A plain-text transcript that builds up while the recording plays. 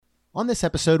On this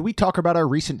episode, we talk about our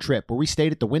recent trip where we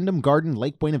stayed at the Wyndham Garden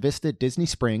Lake Buena Vista at Disney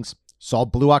Springs, saw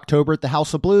Blue October at the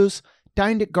House of Blues,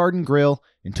 dined at Garden Grill,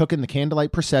 and took in the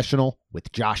Candlelight Processional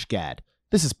with Josh Gad.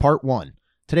 This is part 1.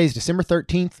 Today is December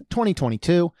 13th,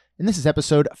 2022, and this is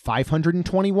episode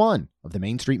 521 of the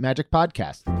Main Street Magic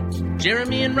Podcast.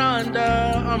 Jeremy and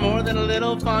Rhonda are more than a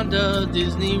little fond of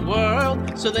Disney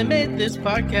World, so they made this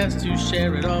podcast to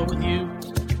share it all with you.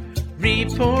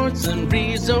 Reports and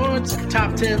resorts,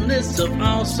 top 10 lists of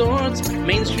all sorts.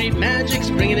 Main Street Magic's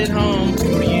bringing it home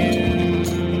for you.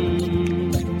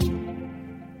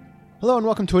 Hello and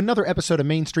welcome to another episode of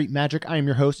Main Street Magic. I am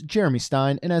your host, Jeremy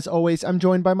Stein, and as always, I'm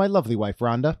joined by my lovely wife,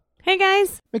 Rhonda. Hey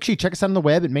guys. Make sure you check us out on the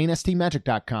web at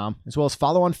mainstmagic.com, as well as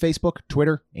follow on Facebook,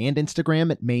 Twitter, and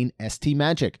Instagram at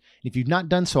mainstmagic. And if you've not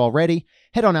done so already,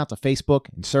 head on out to Facebook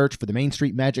and search for the Main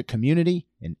Street Magic community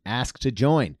and ask to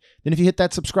join. Then if you hit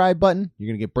that subscribe button, you're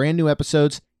going to get brand new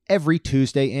episodes every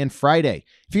Tuesday and Friday.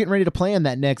 If you're getting ready to plan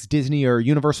that next Disney or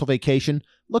Universal vacation,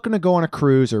 looking to go on a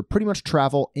cruise, or pretty much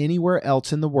travel anywhere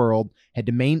else in the world, head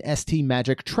to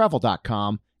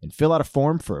mainstmagictravel.com and fill out a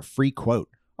form for a free quote.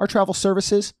 Our travel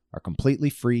services are completely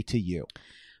free to you.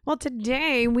 Well,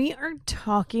 today we are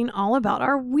talking all about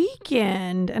our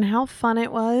weekend and how fun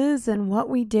it was and what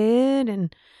we did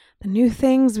and the new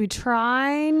things we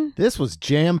tried. This was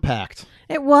jam-packed.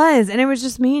 It was, and it was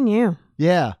just me and you.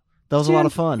 Yeah, that was a lot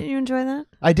of fun. Did you enjoy that?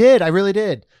 I did. I really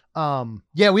did.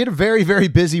 Yeah, we had a very, very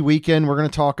busy weekend. We're going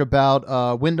to talk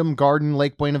about Wyndham Garden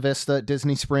Lake Buena Vista at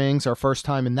Disney Springs, our first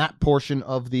time in that portion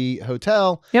of the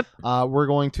hotel. Yep. We're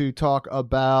going to talk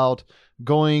about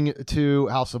going to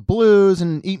House of Blues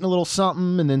and eating a little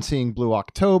something and then seeing Blue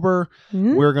October.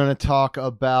 Mm-hmm. We're going to talk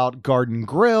about Garden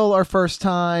Grill, our first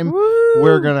time. Woo!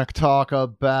 We're going to talk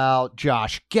about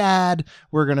Josh Gad.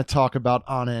 We're going to talk about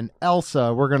Anna and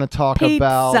Elsa. We're going to talk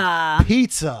about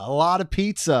pizza, a lot of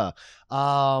pizza.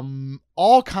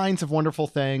 All kinds of wonderful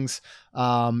things.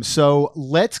 So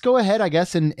let's go ahead, I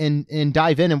guess, and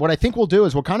dive in. And what I think we'll do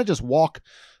is we'll kind of just walk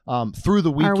through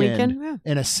the weekend,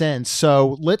 in a sense.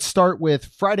 So let's start with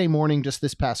Friday morning, just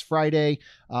this past Friday.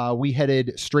 We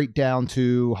headed straight down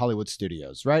to Hollywood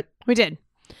Studios, right? We did.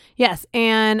 Yes,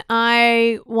 and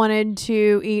I wanted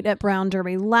to eat at Brown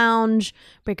Derby Lounge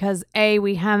because A,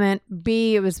 we haven't,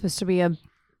 B, it was supposed to be a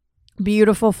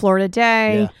beautiful Florida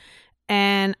day. Yeah.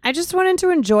 And I just wanted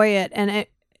to enjoy it. And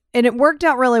it worked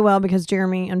out really well because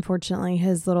Jeremy, unfortunately,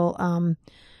 his little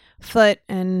foot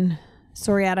and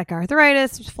psoriatic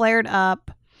arthritis flared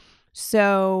up.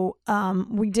 So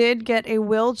we did get a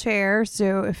wheelchair.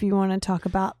 So if you want to talk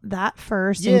about that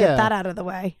first and get that out of the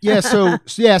way.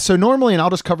 So normally, and I'll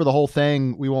just cover the whole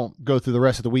thing. We won't go through the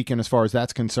rest of the weekend as far as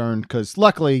that's concerned, because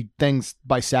luckily things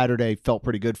by Saturday felt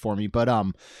pretty good for me. But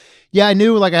yeah, I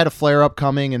knew like I had a flare up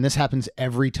coming, and this happens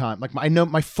every time. Like I know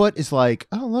my foot is like,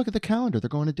 oh, look at the calendar. They're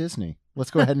going to Disney.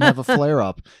 Let's go ahead and have a flare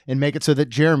up and make it so that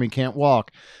Jeremy can't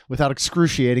walk without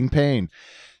excruciating pain.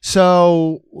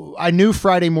 So I knew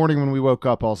Friday morning when we woke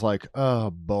up, I was like, oh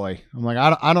boy. I'm like,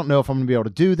 I don't know if I'm going to be able to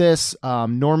do this.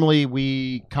 Normally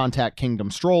we contact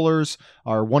Kingdom Strollers,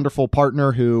 our wonderful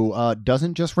partner who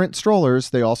doesn't just rent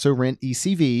strollers. They also rent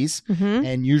ECVs. Mm-hmm.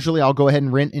 And usually I'll go ahead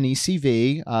and rent an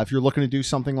ECV. If you're looking to do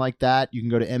something like that, you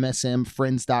can go to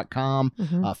msmfriends.com,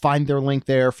 mm-hmm. Find their link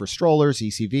there for strollers,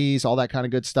 ECVs, all that kind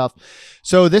of good stuff.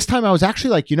 So this time I was actually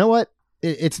like, you know what?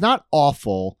 It's not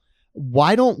awful.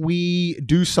 Why don't we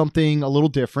do something a little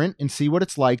different and see what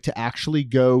it's like to actually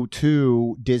go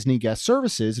to Disney Guest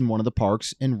Services in one of the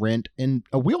parks and rent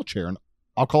a wheelchair? And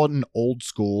I'll call it an old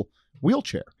school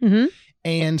wheelchair. Mm-hmm.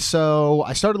 And so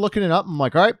I started looking it up. I'm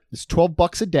like, all right, it's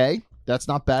 $12 a day. That's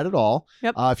not bad at all.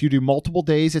 Yep. If you do multiple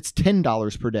days, it's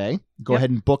 $10 per day. Go ahead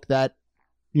and book that,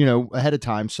 ahead of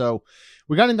time. So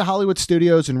we got into Hollywood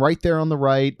Studios, and right there on the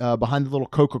right, behind the little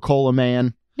Coca-Cola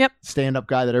man, stand-up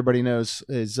guy that everybody knows,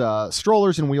 is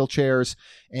strollers and wheelchairs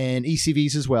and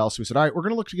ECVs as well. So we said, all right, we're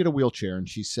going to look to get a wheelchair. And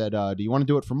she said, do you want to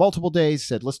do it for multiple days?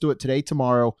 Said, let's do it today,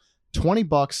 tomorrow,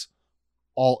 $20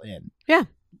 all in. Yeah.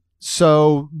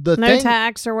 So no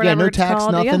tax or whatever. Yeah, no tax,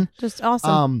 nothing. Yeah, just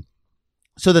awesome.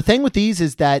 So the thing with these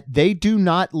is that they do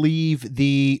not leave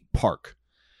the park.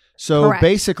 So Correct.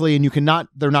 Basically, and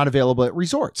they're not available at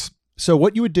resorts. So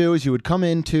what you would do is you would come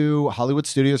into Hollywood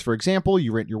Studios, for example,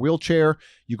 you rent your wheelchair,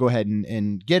 you go ahead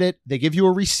and get it. They give you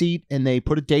a receipt and they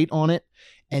put a date on it,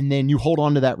 and then you hold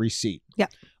on to that receipt. Yeah.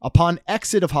 Upon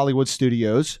exit of Hollywood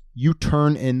Studios, you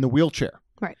turn in the wheelchair.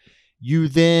 Right. You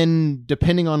then,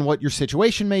 depending on what your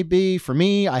situation may be, for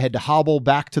me, I had to hobble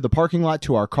back to the parking lot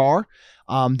to our car.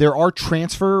 There are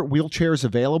transfer wheelchairs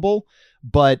available.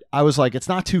 but I was like, it's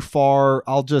not too far.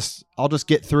 I'll just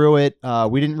get through it.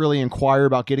 We didn't really inquire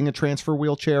about getting a transfer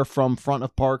wheelchair from front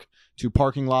of park to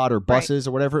parking lot or buses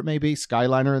or whatever it may be,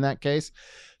 Skyliner in that case.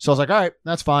 So I was like, all right,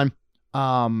 that's fine.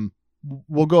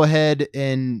 We'll go ahead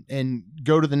and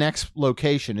go to the next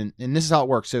location. And this is how it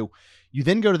works. So you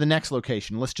then go to the next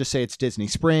location. Let's just say it's Disney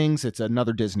Springs. It's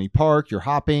another Disney park. You're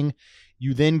hopping.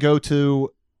 You then go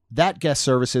to that guest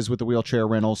services with the wheelchair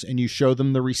rentals and you show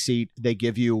them the receipt. They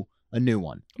give you a new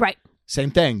one. Right. Same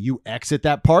thing. You exit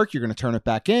that park. You're going to turn it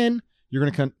back in. You're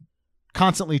going to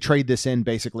constantly trade this in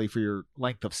basically for your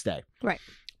length of stay. Right.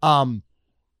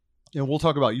 We'll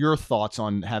talk about your thoughts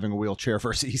on having a wheelchair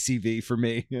versus ECV for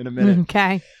me in a minute.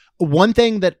 Okay. One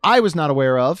thing that I was not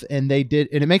aware of, and they did,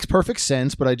 and it makes perfect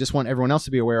sense, but I just want everyone else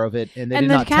to be aware of it. And they did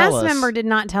not tell us. And the cast member did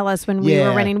not tell us when we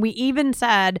were renting. We even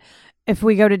said if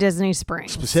we go to Disney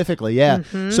Springs. Specifically, yeah.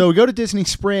 Mm-hmm. So we go to Disney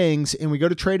Springs and we go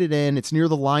to trade it in. It's near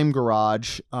the Lime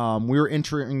Garage. We were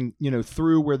entering,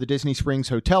 through where the Disney Springs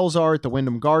hotels are at the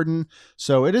Wyndham Garden.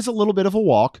 So it is a little bit of a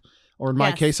walk, or in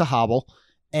my case, a hobble.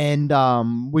 And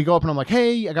we go up and I'm like,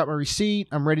 hey, I got my receipt.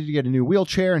 I'm ready to get a new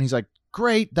wheelchair. And he's like,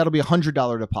 great. That'll be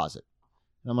 $100 deposit.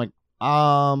 And I'm like,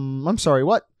 I'm sorry,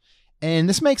 what? And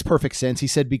this makes perfect sense. He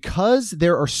said, because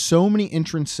there are so many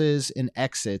entrances and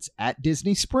exits at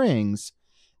Disney Springs,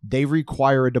 they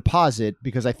require a deposit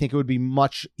because I think it would be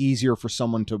much easier for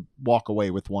someone to walk away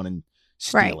with one and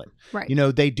steal it.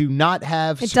 Right. They do not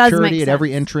have security at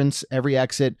every entrance, every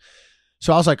exit.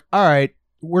 So I was like, all right,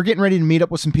 we're getting ready to meet up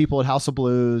with some people at House of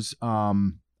Blues.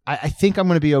 I think I'm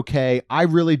going to be okay. I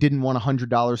really didn't want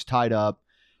 $100 tied up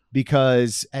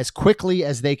because as quickly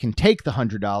as they can take the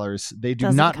 $100, they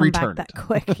do not return that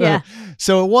quick. Yeah.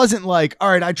 So it wasn't like, all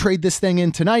right, I trade this thing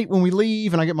in tonight when we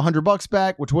leave and I get my $100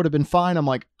 back, which would have been fine. I'm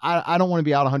like, I don't want to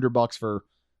be out $100 for,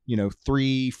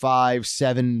 3, 5,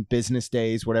 7 business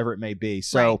days, whatever it may be.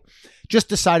 So just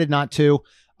decided not to.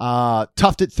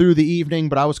 Toughed it through the evening,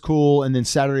 but I was cool. And then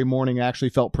Saturday morning I actually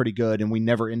felt pretty good and we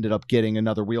never ended up getting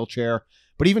another wheelchair.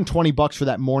 But even $20 for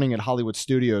that morning at Hollywood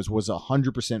Studios was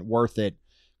 100% worth it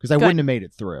because I wouldn't have made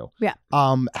it through. Yeah.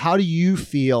 How do you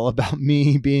feel about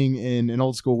me being in an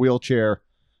old school wheelchair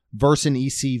versus an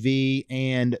ECV?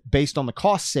 And based on the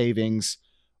cost savings,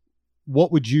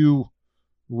 what would you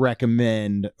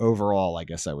recommend overall? I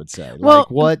guess I would say. Well,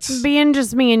 being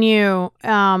just me and you,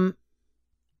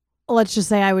 let's just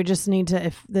say I would just need to,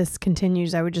 if this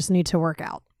continues, I would just need to work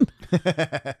out.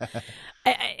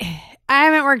 I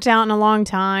haven't worked out in a long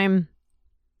time.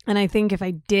 And I think if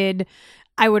I did,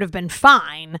 I would have been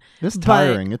fine. It's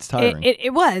tiring.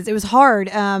 It was hard.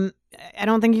 I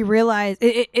don't think you realize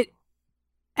I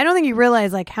don't think you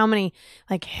realize like how many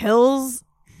like hills,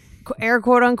 air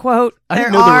quote unquote, I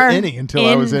didn't know there were any until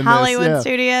I was in Hollywood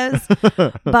Studios.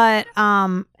 But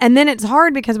and then it's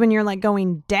hard because when you're like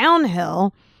going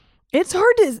downhill, it's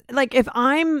hard to like if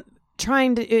I'm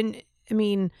trying to.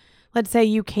 Let's say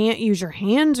you can't use your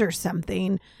hands or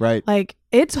something. Right. Like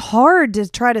it's hard to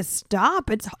try to stop.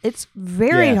 It's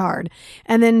very hard.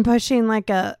 And then pushing like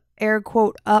a air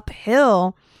quote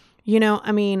uphill,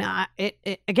 again,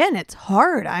 it's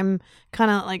hard. I'm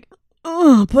kind of like,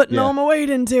 putting all my weight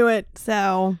into it.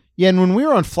 So. Yeah. And when we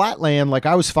were on Flatland, like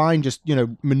I was fine just,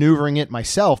 maneuvering it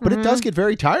myself, but it does get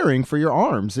very tiring for your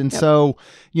arms. And so,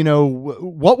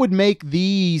 what would make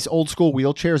these old school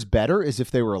wheelchairs better is if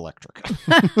they were electric.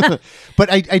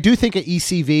 But I do think an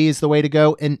ECV is the way to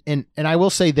go. And I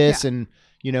will say this, and,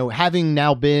 having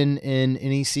now been in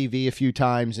an ECV a few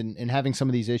times and having some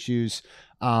of these issues,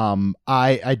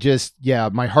 I just,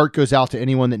 my heart goes out to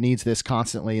anyone that needs this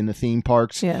constantly in the theme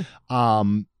parks. Yeah.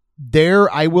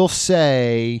 I will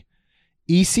say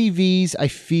ECVs I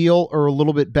feel are a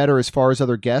little bit better as far as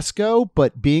other guests go,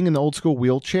 but being in the old school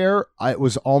wheelchair, it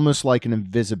was almost like an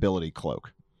invisibility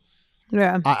cloak.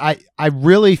 Yeah. I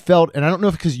really felt, and I don't know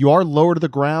if because you are lower to the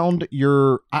ground,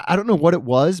 I don't know what it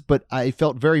was, but I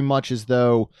felt very much as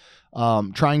though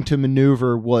trying to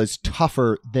maneuver was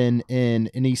tougher than in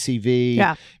an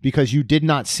ECV because you did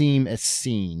not seem as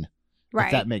seen. Right.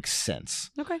 If that makes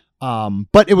sense. Okay.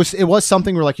 But it was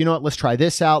something we're like, you know what, let's try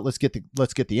this out. Let's get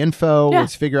the info.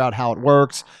 Let's figure out how it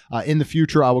works. In the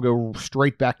future, I will go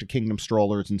straight back to Kingdom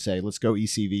Strollers and say, let's go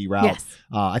ECV route. Yes.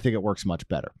 I think it works much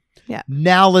better. Yeah.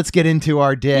 Now let's get into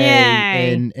our day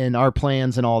and our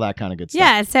plans and all that kind of good stuff.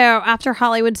 Yeah. So after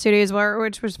Hollywood Studios,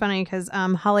 which was funny because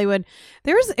Hollywood,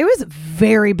 it was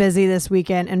very busy this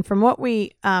weekend, and from what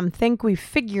we think we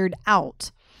figured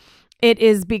out, it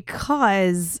is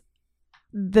because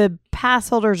the pass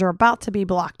holders are about to be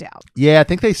blocked out. Yeah, I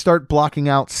think they start blocking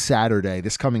out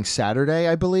this coming Saturday,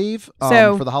 I believe,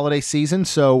 for the holiday season.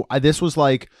 So this was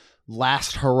like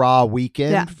last hurrah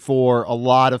weekend Yeah. for a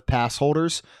lot of pass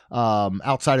holders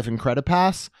outside of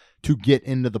Incredipass to get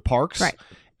into the parks. Right.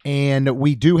 And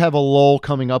we do have a lull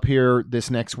coming up here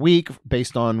this next week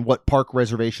based on what park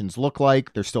reservations look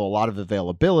like. There's still a lot of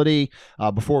availability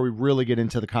before we really get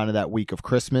into the kind of that week of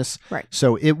Christmas. Right.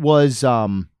 So it was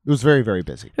very, very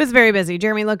busy. It was very busy.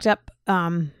 Jeremy looked up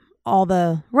all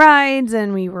the rides,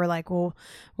 and we were like, well,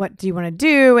 what do you want to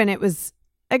do? And it was,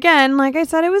 again, like I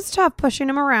said, it was tough pushing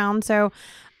him around. So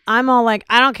I'm all like,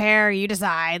 I don't care. You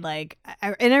decide.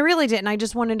 And I really didn't. I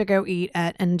just wanted to go eat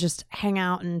and just hang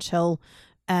out and chill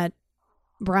at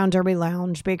Brown Derby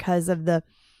Lounge because of the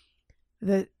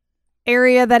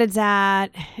area that it's at.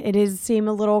 It is seem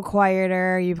a little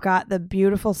quieter. You've got the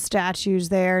beautiful statues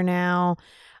there now.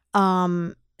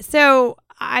 So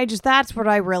that's what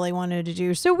I really wanted to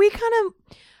do. So we kind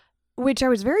of, which I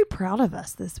was very proud of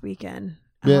us this weekend.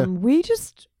 Yeah. We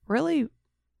just really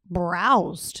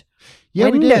browsed. Yeah,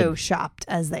 window we did. shopped,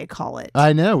 as they call it.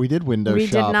 I know. We did window we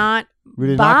shop. did not We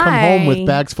did not come home with buy-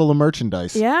 bags full of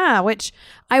merchandise. Yeah, which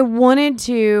I wanted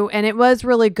to, and it was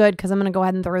really good because I'm going to go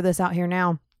ahead and throw this out here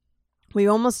now. We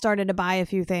almost started to buy a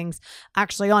few things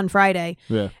actually on Friday,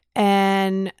 Yeah.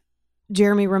 and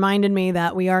Jeremy reminded me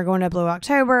that we are going to Blue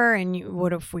October, and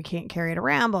what if we can't carry it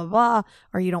around, blah, blah, blah,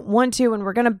 or you don't want to, and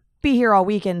we're going to be here all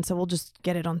weekend, so we'll just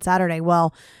get it on Saturday.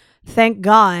 Well, thank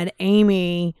God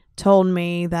Amy told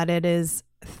me that it is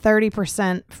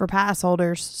 30% for pass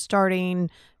holders starting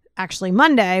actually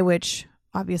Monday, which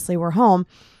obviously we're home,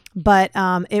 but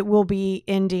it will be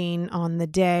ending on the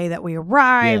day that we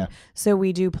arrive. Yeah. So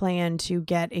we do plan to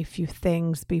get a few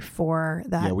things before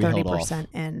that we held 30%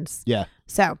 ends. Yeah.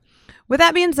 So with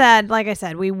that being said, like I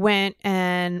said, we went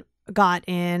and got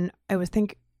in, I was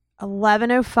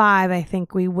 11:05. I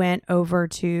think we went over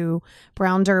to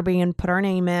Brown Derby and put our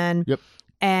name in. Yep.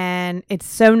 And it's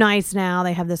so nice now.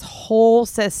 They have this whole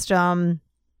system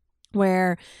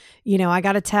where, I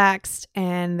got a text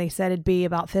and they said it'd be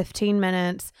about 15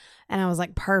 minutes. And I was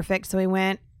like, perfect. So we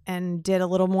went and did a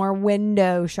little more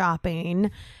window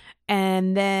shopping.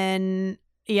 And then,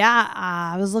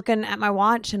 I was looking at my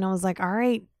watch and I was like, all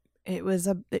right,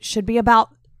 it should be about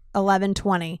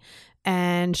 11:20.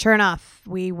 And sure enough,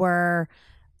 we were,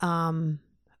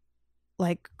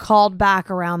 called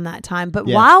back around that time. But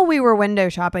while we were window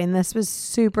shopping, this was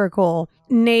super cool.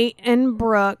 Nate and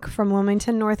Brooke from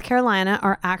Wilmington, North Carolina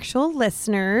are actual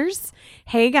listeners.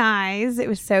 Hey guys, it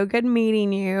was so good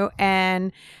meeting you.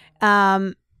 And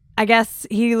I guess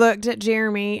he looked at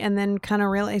Jeremy and then kind of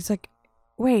realized, like,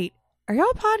 wait, are y'all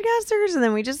podcasters? And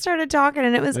then we just started talking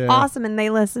and it was awesome. And they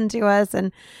listened to us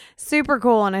and super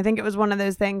cool. And I think it was one of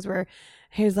those things where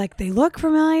he was like, they look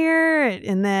familiar.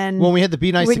 And then When we had the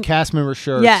Be Nice to cast member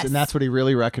shirts, Yes. and that's what he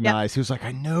really recognized. He was like,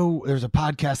 I know there's a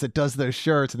podcast that does those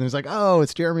shirts. And he was like, oh,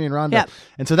 it's Jeremy and Rhonda. Yep.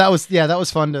 And so that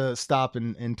was fun to stop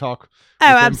and talk Oh,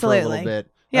 with him absolutely. for a little bit.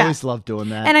 I Yeah. always love doing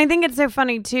that. And I think it's so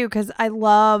funny too, because I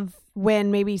love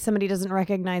when maybe somebody doesn't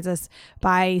recognize us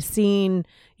by seeing,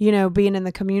 being in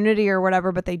the community or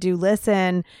whatever, but they do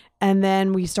listen. And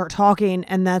then we start talking.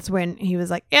 And that's when he was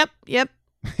like, yep.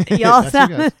 Y'all That's you sound.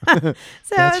 guys.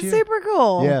 So That's it's you. super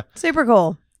cool. Yeah. Super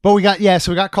cool. But we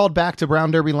got called back to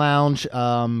Brown Derby Lounge.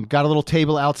 Got a little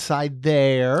table outside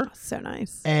there. So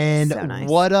nice. And So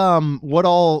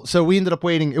nice. so we ended up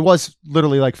waiting. It was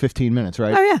literally like 15 minutes,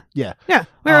 right? Oh, yeah. Yeah. Yeah.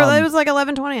 It was like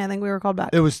 11:20. I think we were called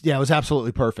back. It was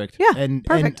absolutely perfect. Yeah, And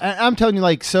perfect. And I'm telling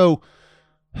you, so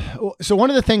one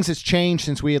of the things that's changed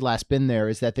since we had last been there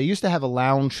is that they used to have a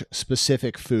lounge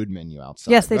specific food menu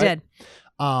outside. Yes, they right? did.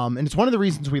 And it's one of the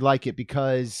reasons we like it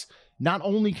because not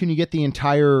only can you get the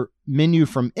entire menu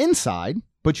from inside,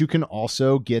 but you can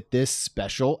also get this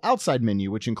special outside menu,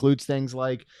 which includes things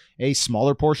like a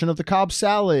smaller portion of the Cobb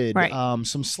salad, Right.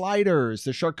 some sliders,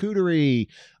 the charcuterie.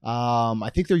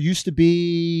 I think there used to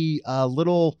be a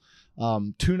little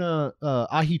tuna,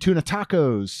 ahi tuna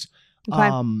tacos.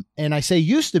 Okay. And I say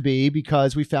used to be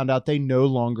because we found out they no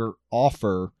longer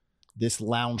offer this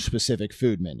lounge specific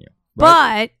food menu.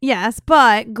 Right?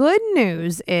 But good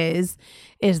news is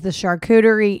the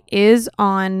charcuterie is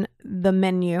on the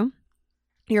menu.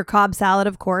 Your Cobb salad,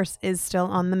 of course, is still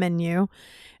on the menu.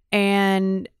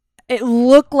 And it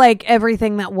looked like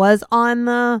everything that was on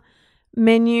the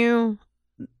menu,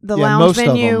 the lounge most of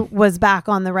menu, them. was back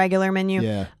on the regular menu.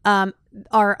 Yeah.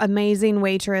 Our amazing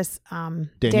waitress,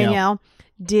 Danielle,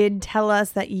 did tell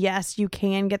us that, yes, you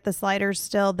can get the sliders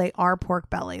still. They are pork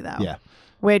belly, though. Yeah.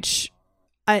 Which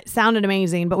it sounded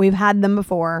amazing, but we've had them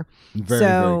before. Very,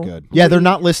 So very good. Yeah, they're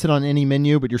not listed on any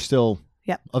menu, but you're still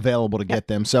available to get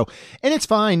them. So, and it's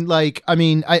fine. Like, I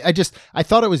mean, I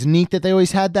thought it was neat that they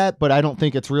always had that, but I don't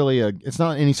think it's really it's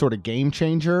not any sort of game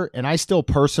changer. And I still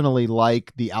personally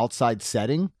like the outside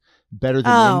setting better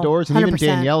than indoors. And 100%. even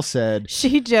Danielle said,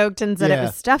 she joked and said it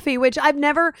was stuffy, which I've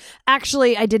never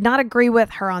actually, I did not agree with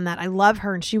her on that. I love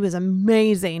her and she was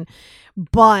amazing,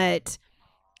 but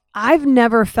I've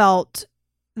never felt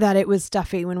that it was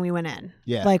stuffy when we went in.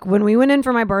 Yeah. Like when we went in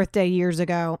for my birthday years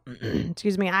ago,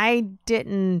 excuse me, I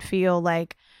didn't feel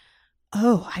like,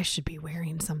 oh, I should be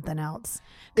wearing something else.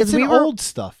 It's an old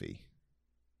stuffy.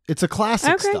 It's a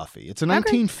classic stuffy. It's a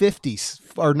 1950s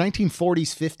or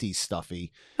 1940s, 50s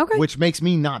stuffy, which makes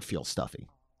me not feel stuffy,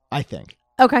 I think.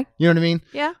 Okay. You know what I mean?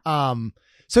 Yeah.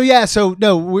 So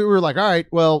no, we were like, all right,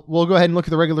 well, we'll go ahead and look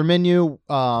at the regular menu.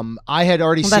 I had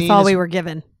already seen. That's all we were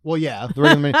given. Well, yeah, the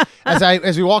regular menu.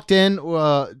 As we walked in,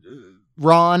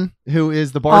 Ron, who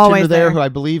is the bartender there, who I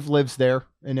believe lives there,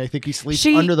 and I think he sleeps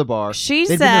under the bar. They've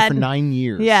been there for 9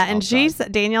 years. Yeah, and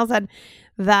Danielle said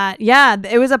that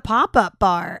it was a pop-up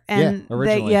bar, and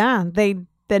originally. they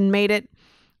then made it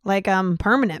like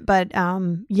permanent, but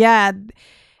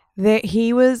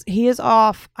he is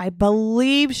off. I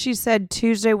believe she said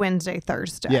Tuesday, Wednesday,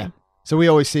 Thursday. Yeah. So we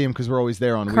always see him because we're always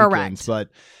there on weekends.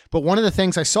 But one of the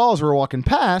things I saw as we were walking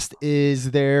past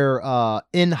is their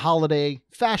in holiday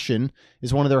fashion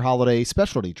is one of their holiday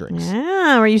specialty drinks.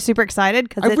 Yeah, were you super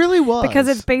excited? I really was, because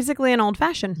it's basically an old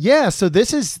fashioned. Yeah. So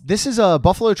this is a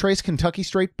Buffalo Trace Kentucky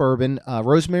Straight Bourbon,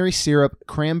 rosemary syrup,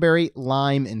 cranberry,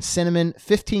 lime, and cinnamon.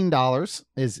 $15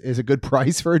 is a good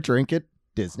price for a drink at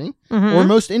Disney or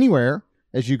most anywhere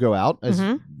as you go out, as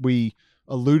we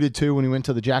alluded to when we went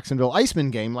to the Jacksonville Iceman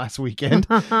game last weekend.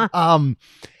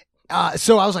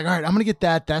 So I was like, all right, I'm going to get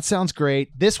that. That sounds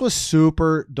great. This was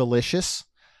super delicious.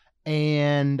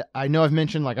 And I know I've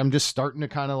mentioned, like, I'm just starting to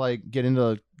kind of like get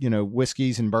into,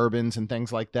 whiskeys and bourbons and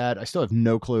things like that. I still have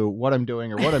no clue what I'm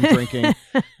doing or what I'm drinking.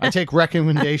 I take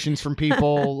recommendations from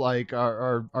people like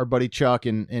our buddy Chuck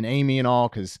and Amy and all,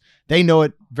 because they know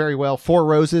it very well. Four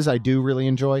Roses, I do really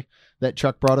enjoy, that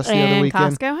Chuck brought us the other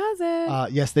weekend. Costco has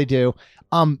it. Yes, they do.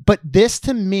 But this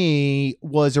to me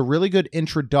was a really good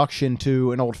introduction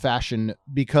to an old fashioned,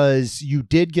 because you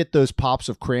did get those pops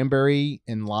of cranberry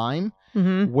and lime,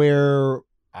 where,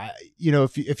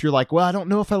 if you're like, well, I don't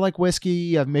know if I like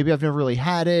whiskey, maybe I've never really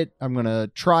had it, I'm going to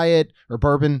try it, or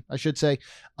bourbon, I should say.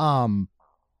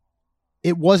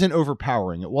 It wasn't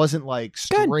overpowering. It wasn't like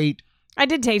straight. Good. I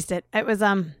did taste it. It was,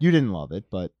 you didn't love it,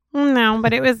 but no,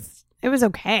 but it was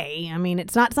okay. I mean,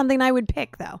 it's not something I would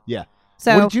pick though. Yeah.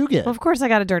 So what did you get? Of course, I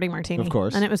got a dirty martini. Of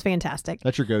course. And it was fantastic.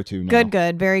 That's your go-to now.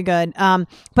 Good. Very good.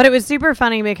 But it was super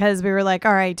funny because we were like,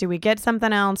 all right, do we get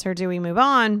something else or do we move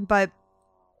on? But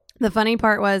the funny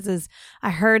part is I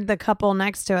heard the couple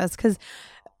next to us, because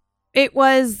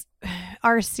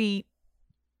our seat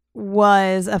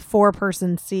was a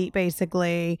 4-person seat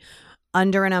basically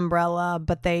under an umbrella,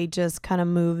 but they just kind of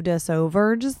moved us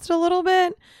over just a little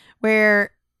bit,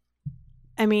 where,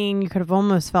 I mean, you could have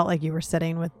almost felt like you were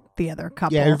sitting with the other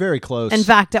couple. Yeah, you're very close. In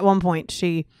fact, at one point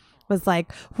she was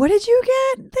like, what did you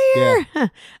get there?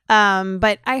 Yeah.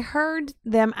 But I heard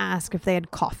them ask if they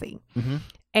had coffee.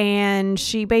 And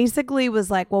she basically was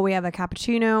like, well, we have a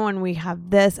cappuccino and we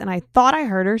have this. And I thought I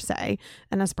heard her say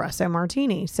an espresso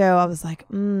martini. So I was like,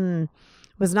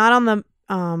 was not on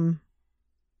the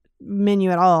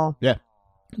menu at all. Yeah.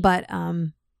 But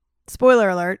spoiler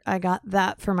alert, I got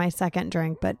that for my second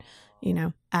drink. But,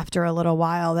 after a little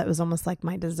while, that was almost like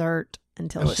my dessert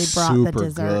until she brought the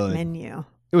dessert menu.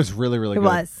 It was really, really good. It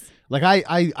was. Like,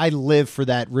 I live for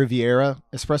that Riviera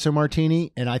espresso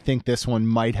martini, and I think this one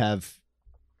might have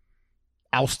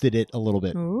ousted it a little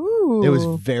bit. Ooh. It was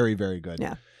very, very good.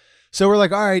 Yeah. So we're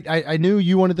like, all right, I knew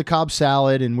you wanted the Cobb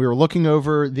salad, and we were looking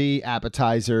over the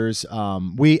appetizers.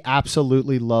 We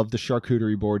absolutely love the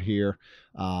charcuterie board here.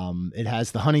 It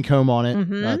has the honeycomb on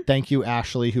it. Thank you,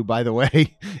 Ashley, who, by the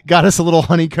way, got us a little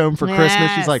honeycomb for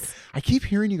Christmas. She's like, I keep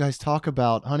hearing you guys talk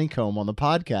about honeycomb on the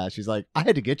podcast. She's like, I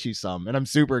had to get you some, and I'm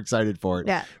super excited for it.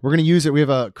 Yeah. We're going to use it. We have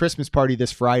a Christmas party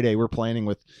this Friday. We're planning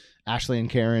with Ashley and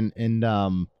Karen, and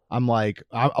I'm like,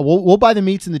 we'll buy the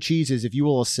meats and the cheeses if you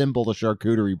will assemble the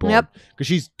charcuterie board. Yep. Because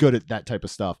she's good at that type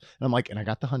of stuff. And I'm like, and I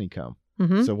got the honeycomb.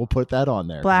 So we'll put that on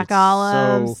there. Black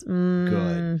olives. So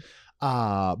good.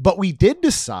 But we did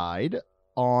decide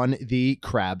on the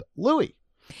Crab Louie.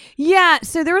 Yeah.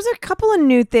 So there was a couple of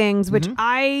new things, which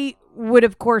I would,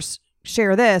 of course,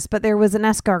 share this, but there was an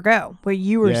escargot where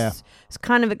you were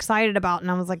kind of excited about. And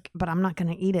I was like, but I'm not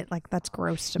going to eat it. Like, that's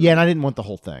gross to me. Yeah. And I didn't want the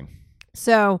whole thing.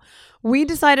 So we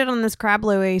decided on this Crab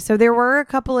Louie. So there were a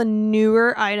couple of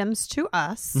newer items to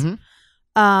us.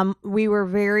 We were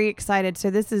very excited. So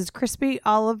this is crispy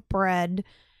olive bread,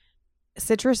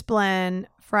 citrus blend,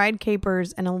 fried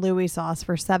capers, and a Louis sauce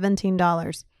for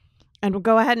 $17. And we'll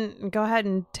go ahead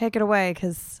and take it away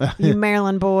because you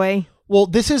Maryland boy. Well,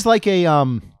 this is like a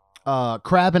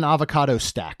crab and avocado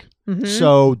stack. Mm-hmm.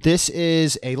 So this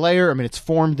is a layer. I mean, it's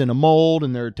formed in a mold,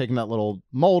 and they're taking that little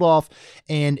mold off,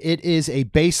 and it is a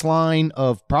baseline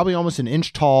of probably almost an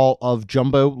inch tall of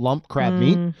jumbo lump crab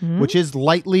meat, which is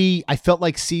lightly, I felt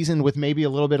like seasoned with maybe a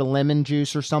little bit of lemon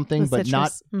juice or something, but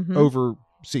citrus. not over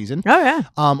seasoned. Oh yeah.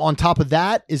 On top of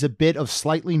that is a bit of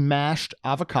slightly mashed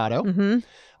avocado. Mm-hmm.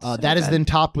 That is then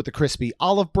topped with the crispy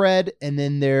olive bread, and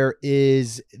then there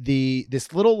is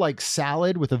this little like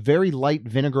salad with a very light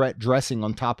vinaigrette dressing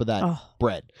on top of that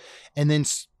bread, and then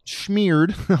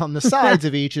smeared on the sides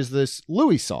of each is this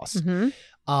Louis sauce.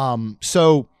 Mm-hmm.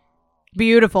 So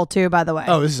beautiful too, by the way.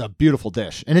 Oh, this is a beautiful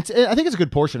dish, and I think it's a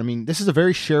good portion. I mean, this is a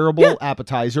very shareable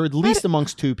appetizer, at least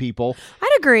amongst two people.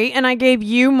 I'd agree, and I gave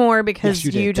you more because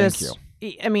yes, you did. Thank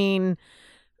you. I mean.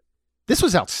 This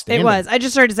was outstanding. It was. I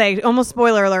just started to say, almost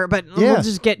spoiler alert, but we'll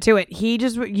just get to it.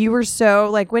 You were so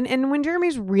like when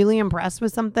Jeremy's really impressed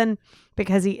with something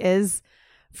because he is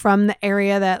from the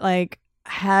area that like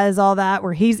has all that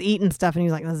where he's eating stuff and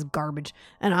he's like, this is garbage.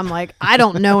 And I'm like, I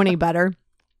don't know any better.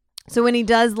 So when he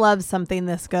does love something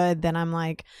this good, then I'm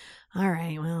like, all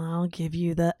right, well, I'll give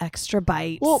you the extra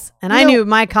bites. Well, and I knew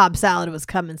my Cobb salad was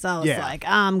coming, so I was like,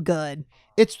 I'm good.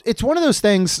 It's one of those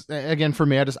things, again, for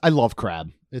me, I love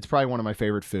crab. It's probably one of my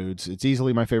favorite foods. It's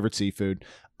easily my favorite seafood.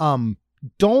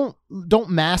 Don't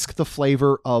mask the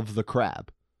flavor of the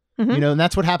crab. Mm-hmm. You know, and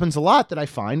that's what happens a lot that I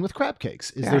find with crab cakes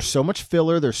is there's so much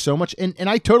filler. There's so much, and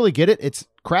I totally get it.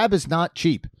 Crab is not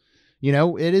cheap. You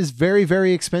know, it is very,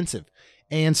 very expensive.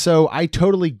 And so I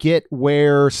totally get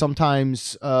where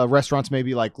sometimes restaurants may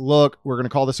be like, look, we're going to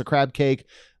call this a crab cake,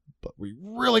 but we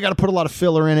really got to put a lot of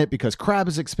filler in it because crab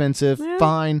is expensive. Yeah.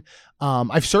 Fine.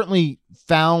 I've certainly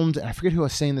found, I forget who I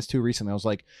was saying this to recently. I was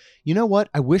like, you know what?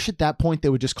 I wish at that point they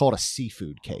would just call it a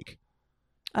seafood cake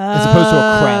as opposed to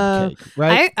a crab cake,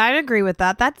 right? I'd agree with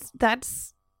that.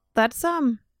 That's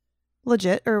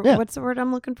legit, or what's the word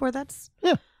I'm looking for?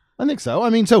 I think so. I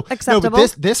mean, so acceptable. No,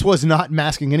 but this was not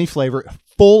masking any flavor,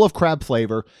 full of crab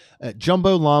flavor,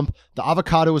 jumbo lump. The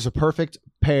avocado was a perfect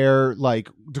pair, like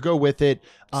to go with it.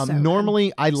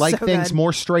 Normally, I like things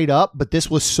more straight up, but this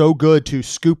was so good to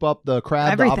scoop up the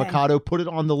crab, the avocado, put it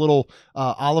on the little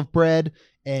olive bread,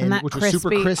 and which was super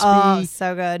crispy. Oh,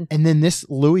 so good. And then this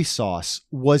Louis sauce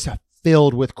was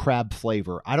filled with crab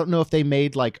flavor. I don't know if they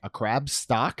made like a crab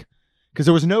stock because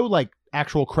there was no like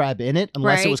actual crab in it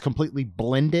unless it was completely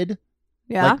blended.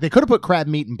 Yeah. Like they could have put crab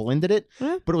meat and blended it,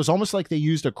 but it was almost like they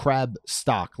used a crab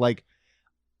stock. Like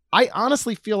I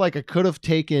honestly feel like I could have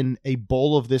taken a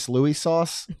bowl of this Louis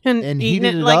sauce and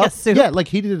heated it like up. A soup. Yeah, like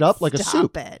heated it up like a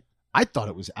soup. It. I thought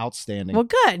it was outstanding. Well,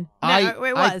 good. No,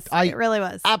 it was. It really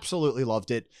was. Absolutely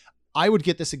loved it. I would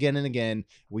get this again and again.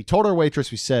 We told our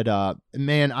waitress, we said,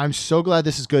 man, I'm so glad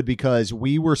this is good because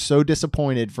we were so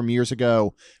disappointed from years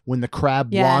ago when the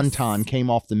crab wonton came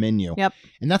off the menu. Yep.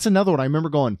 And that's another one. I remember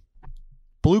going,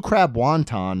 blue crab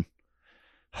wonton.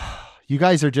 You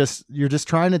guys you're just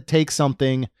trying to take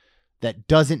something that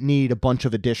doesn't need a bunch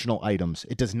of additional items.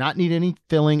 It does not need any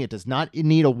filling. It does not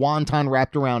need a wonton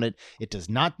wrapped around it. It does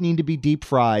not need to be deep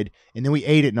fried. And then we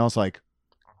ate it and I was like,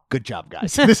 good job,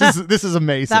 guys. This is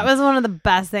amazing. That was one of the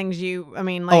best things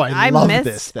I love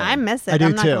this thing. I miss it. I do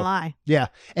I'm not too. gonna lie. Yeah.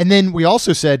 And then we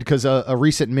also said, because a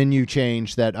recent menu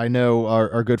change that I know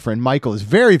our good friend Michael is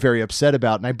very, very upset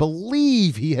about, and I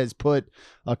believe he has put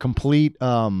a complete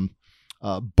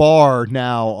bar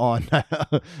now on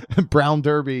Brown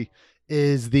Derby,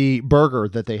 is the burger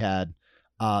that they had.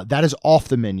 That is off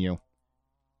the menu.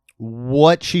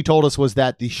 What she told us was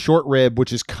that the short rib,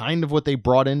 which is kind of what they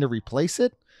brought in to replace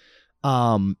it,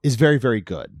 is very, very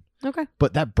good. Okay.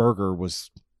 But that burger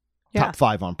was top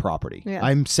 5 on property. Yeah.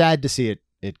 I'm sad to see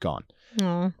it gone.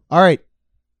 Aww. All right.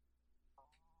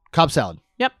 Cobb salad.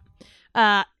 Yep.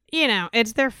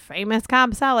 It's their famous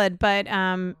Cobb salad, but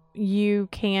you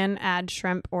can add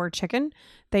shrimp or chicken.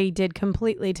 They did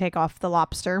completely take off the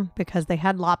lobster because they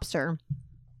had lobster.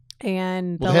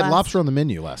 And they had lobster on the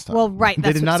menu last time. Well, right.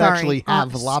 They did not actually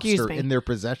have lobster in their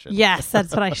possession. Yes,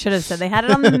 that's what I should have said. They had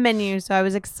it on the menu, so I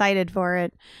was excited for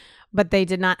it, but they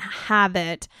did not have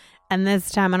it. And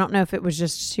this time, I don't know if it was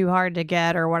just too hard to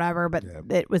get or whatever, but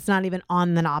it was not even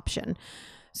on an option.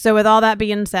 So with all that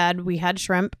being said, we had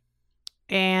shrimp,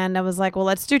 and I was like, well,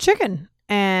 let's do chicken.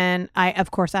 And I, of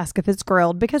course, ask if it's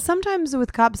grilled, because sometimes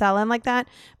with Cobb salad like that,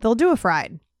 they'll do a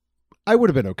fried. I would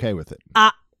have been okay with it.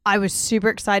 I was super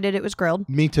excited it was grilled.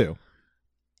 Me too.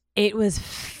 It was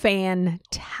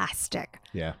fantastic.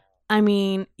 Yeah. I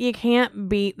mean, you can't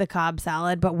beat the Cobb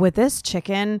salad, but with this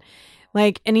chicken,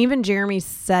 like, and even Jeremy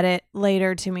said it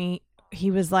later to me, he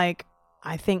was like,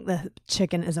 I think the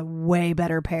chicken is a way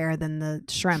better pair than the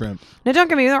shrimp. Now, don't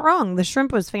get me wrong. The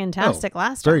shrimp was fantastic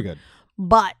last time. Very good.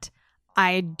 But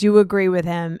I do agree with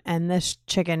him. And this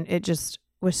chicken, it just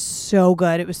was so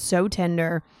good. It was so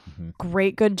tender.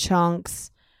 Great, good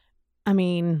chunks. I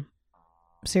mean,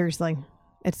 seriously,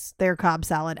 it's their Cobb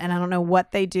salad. And I don't know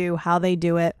what they do, how they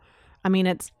do it. I mean,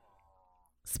 it's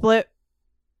split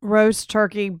roast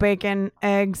turkey, bacon,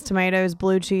 eggs, tomatoes,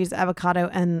 blue cheese, avocado,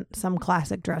 and some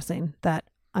classic dressing that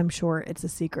I'm sure it's a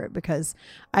secret because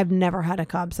I've never had a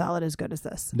Cobb salad as good as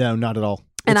this. No, not at all.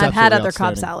 And It's I've had other absolutely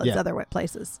Cobb salads outstanding. other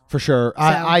places. For sure. So-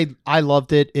 I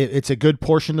loved it. It's a good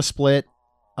portion to split.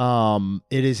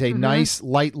 It is a nice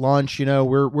light lunch. You know,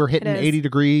 we're hitting It is. 80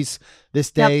 degrees this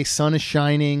day. Sun is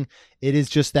shining. It is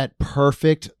just that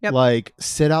perfect, like,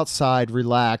 sit outside,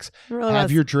 relax, It really have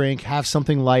was. your drink, have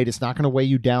something light. It's not going to weigh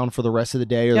you down for the rest of the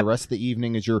day or the rest of the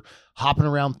evening as you're hopping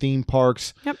around theme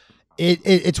parks. Yep.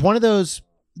 It's one of those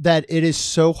that it is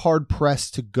so hard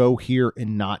pressed to go here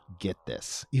and not get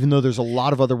this, even though there's a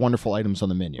lot of other wonderful items on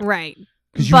the menu. Right.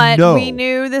 'Cause you But know- we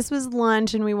knew this was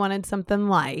lunch and we wanted something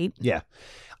light. Yeah.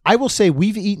 I will say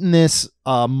we've eaten this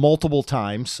multiple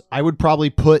times. I would probably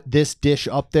put this dish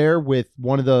up there with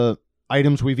one of the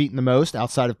items we've eaten the most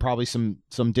outside of probably some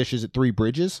dishes at Three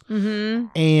Bridges. Mm-hmm.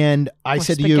 And I Or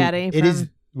said to you, spaghetti it is, from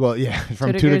well, yeah, from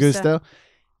Tutta Tutta Gusto. Gusto.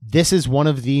 This is one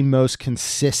of the most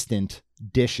consistent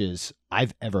dishes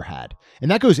I've ever had.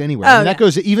 And that goes anywhere. Oh, I mean, that yeah.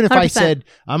 goes, even if I 100%. said,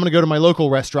 I'm going to go to my local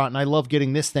restaurant and I love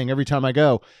getting this thing every time I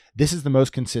go, this is the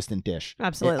most consistent dish.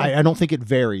 Absolutely. I don't think it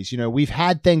varies. You know, we've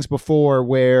had things before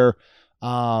where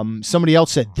somebody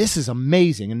else said, this is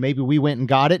amazing. And maybe we went and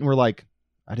got it and we're like,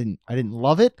 I didn't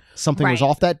love it. Something was Right.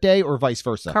 off that day or vice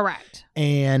versa. Correct.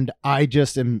 And I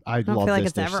just I don't love feel like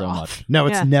this it's dish ever so off. much. No,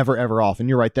 it's Yeah. never ever off. And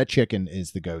you're right, that chicken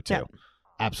is the go-to. Yeah.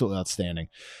 Absolutely outstanding.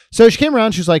 So she came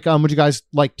around, she was like, would you guys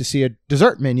like to see a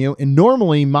dessert menu? And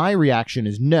normally my reaction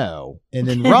is no. And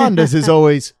then Rhonda's is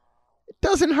always, it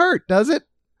doesn't hurt, does it?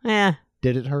 Yeah.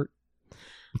 Did it hurt?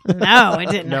 No, it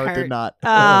didn't No, hurt. it did not.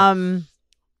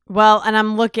 Well, and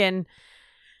I'm looking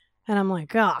and I'm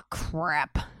like, oh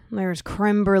crap. There's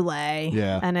creme brulee.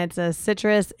 Yeah. And it's a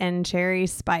citrus and cherry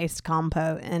spiced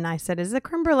compote. And I said, is the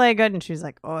creme brulee good? And she's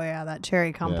like, oh yeah, that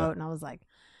cherry compote. And I was like,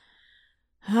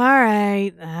 all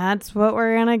right, that's what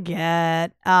we're gonna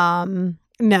get.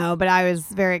 No, but I was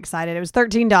very excited. It was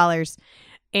 $13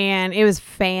 and it was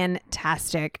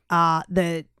fantastic.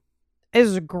 It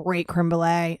was a great creme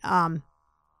brulee.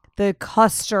 The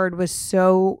custard was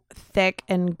so thick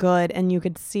and good, and you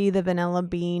could see the vanilla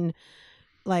bean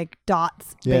like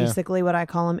dots, Yeah. basically what I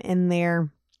call them, in there.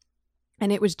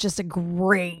 And it was just a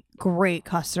great, great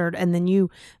custard. And then you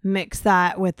mix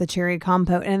that with the cherry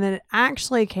compote. And then it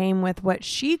actually came with what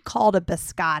she called a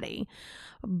biscotti.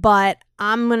 But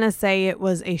I'm going to say it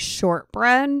was a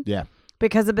shortbread. Yeah.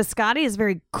 Because a biscotti is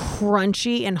very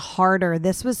crunchy and harder.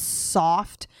 This was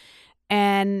soft.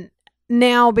 And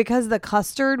now, because the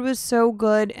custard was so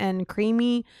good and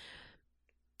creamy,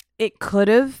 it could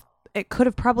have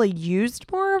probably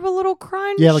used more of a little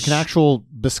crunch. Yeah, like an actual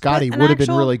biscotti But an would have been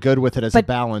actual- really good with it as a but-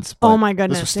 balance. But Oh my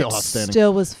goodness. This was still it outstanding.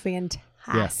 still was fantastic.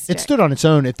 Yeah. It stood on its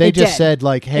own. If they It just did. said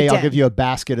like, hey, It I'll did. give you a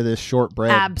basket of this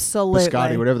shortbread, Absolutely.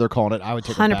 biscotti, whatever they're calling it, I would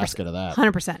take a 100%. basket of that.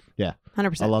 100%. Yeah.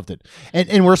 100%. I loved it.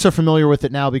 And we're so familiar with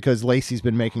it now because Lacey's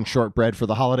been making shortbread for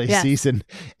the holiday Yes. season.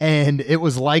 And it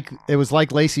was like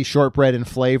Lacey's shortbread in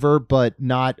flavor, but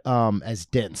not as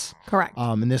dense. Correct.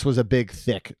 And this was a big,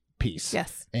 thick piece.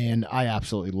 Yes. And I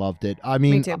absolutely loved it. I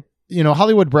mean, Me too. you know,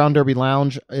 Hollywood Brown Derby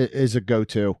Lounge is a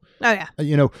go-to. Oh, yeah.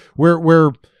 You know,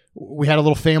 we had a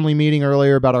little family meeting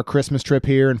earlier about our Christmas trip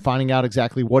here and finding out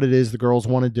exactly what it is the girls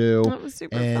want to do That was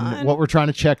super and fun. what we're trying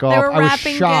to check off. were I was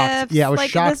wrapping shocked. gifts. Yeah, I was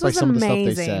Like, shocked this by was some of the stuff they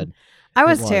amazing. said. I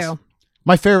was It too.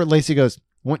 My favorite, Lacey goes,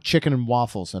 I want chicken and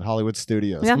waffles at Hollywood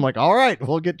Studios. Yeah. I'm like, all right,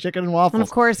 we'll get chicken and And waffles.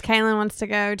 of course, Kaylin wants to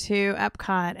go to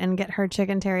Epcot and get her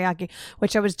chicken teriyaki,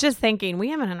 which I was just thinking, we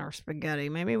haven't had our spaghetti.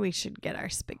 Maybe we should get our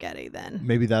spaghetti then.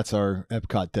 Maybe that's our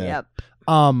Epcot day. Yep.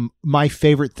 My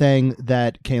favorite thing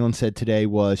that Kaylin said today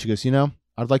was, she goes, you know,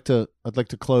 I'd like to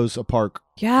close a park.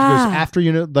 She goes, Yeah. after,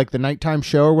 you know, like the nighttime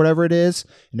show or whatever it is,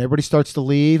 and everybody starts to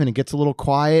leave and it gets a little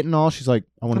quiet and all. She's like,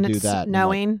 I want And to do it's that. And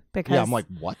knowing because I'm like,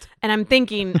 what? and I'm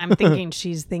thinking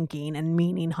she's thinking and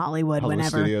meaning Hollywood Hollywood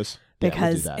whenever Studios. Yeah, we'll do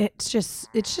because that. it's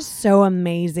just so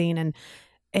amazing and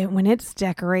when it's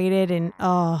decorated and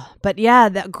but yeah,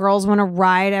 that girls want to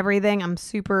ride everything. I'm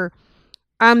super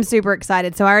I'm super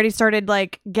excited. So I already started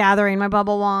like gathering my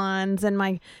bubble wands and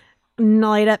my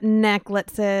light up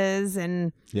necklaces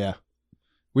and Yeah.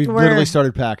 We've literally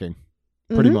started packing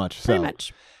pretty much. So. Pretty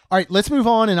much. All right, let's move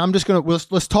on, and I'm just gonna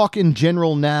let's talk in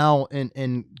general now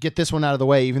and get this one out of the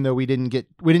way. Even though we didn't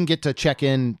get to check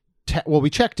in. We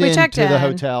checked in to the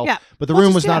hotel, but the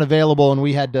room was not available, and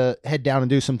we had to head down and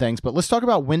do some things. But let's talk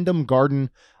about Wyndham Garden,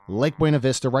 Lake Buena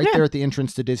Vista, right there at the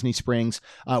entrance to Disney Springs.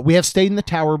 We have stayed in the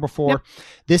tower before. Yep.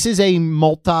 This is a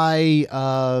multi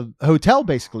hotel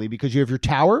basically because you have your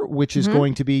tower, which is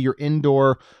going to be your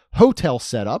indoor hotel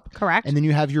setup. Correct. And then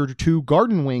you have your 2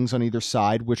 garden wings on either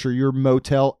side, which are your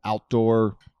motel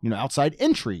outdoor, outside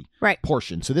entry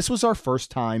portion. So this was our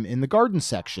first time in the garden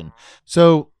section.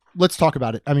 So let's talk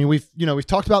about it. I mean, we've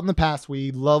talked about in the past,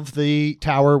 we love the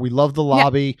tower. We love the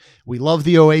lobby. We love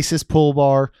the Oasis pool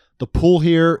bar. The pool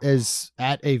here is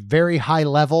at a very high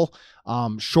level.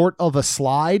 Short of a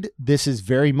slide, this is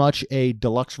very much a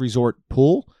deluxe resort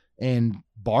pool and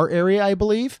bar area, I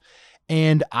believe.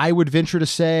 And I would venture to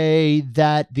say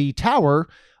that the tower,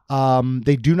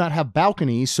 they do not have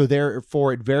balconies, so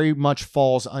therefore it very much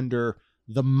falls under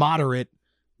the moderate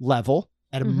level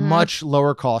at a much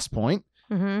lower cost point.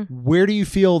 Where do you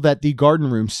feel that the garden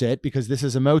rooms sit? Because this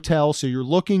is a motel, so you're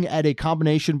looking at a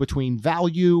combination between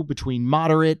value, between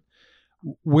moderate.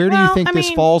 Where do you think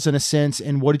this falls in a sense,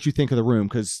 and what did you think of the room?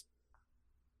 Because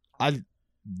I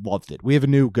loved it. We have a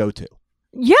new go-to.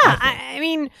 Yeah, I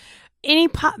mean, any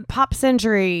Pop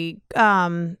Century,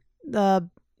 the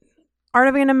Art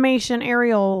of Animation,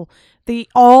 Ariel,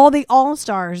 all the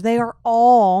All-Stars, they are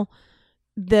all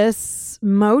this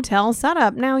motel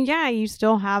setup. Now, yeah, you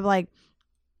still have like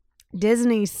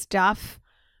Disney stuff,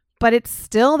 but it's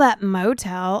still that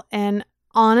motel, and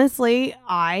honestly,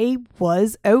 I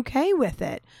was okay with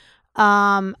it.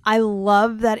 I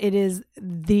love that it is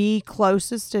the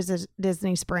closest to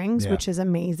Disney Springs, which is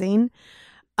amazing.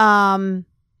 I'm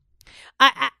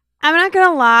not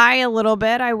gonna lie, a little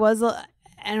bit. I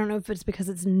don't know if it's because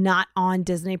it's not on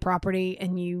Disney property,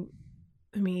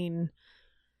 and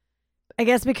I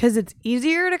guess because it's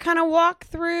easier to kind of walk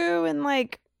through and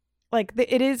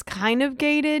it is kind of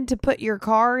gated to put your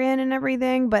car in and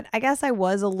everything, but I guess I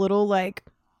was a little like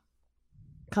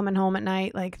coming home at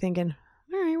night, like thinking,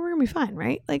 all right, we're gonna be fine,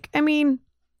 right?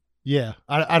 Yeah,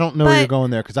 I don't know where you're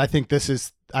going there because I think this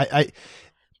is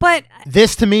but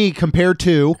this to me compared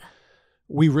to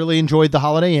we really enjoyed the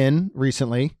Holiday Inn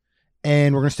recently,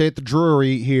 and we're gonna stay at the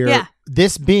Drury here. Yeah.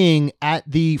 This being at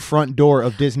the front door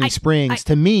of Disney Springs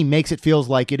to me makes it feels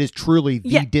like it is truly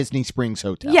the Disney Springs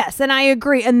hotel. Yes, and I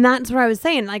agree, and that's what I was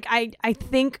saying. Like I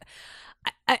think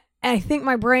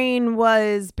my brain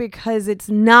was because it's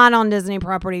not on Disney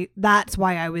property. That's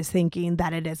why I was thinking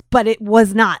that it is, but it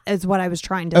was not. Is what I was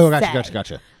trying to say.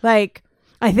 Gotcha. Like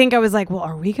I think I was like, well,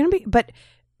 are we gonna be? But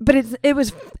it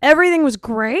was everything was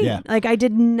great. Yeah. Like I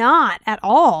did not at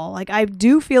all. Like I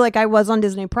do feel like I was on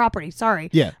Disney property.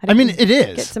 Sorry. Yeah. I mean, it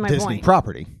is get to my Disney point.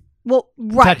 property. Well,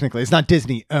 right. Technically, it's not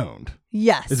Disney owned.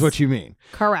 Yes. Is what you mean.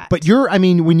 Correct. But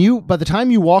by the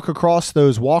time you walk across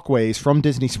those walkways from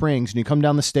Disney Springs and you come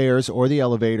down the stairs or the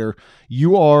elevator,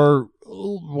 you are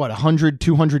 100,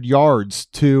 200 yards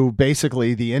to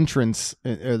basically the entrance,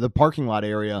 the parking lot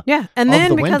area. Yeah. And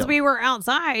then because Wyndham. we were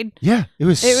outside. Yeah. It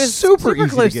was super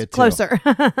easy to get closer.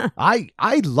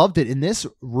 I loved it. In this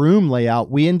room layout,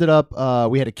 we ended up,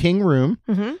 we had a king room.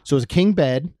 Mm-hmm. So it was a king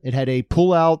bed. It had a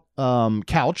pull out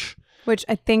couch. Which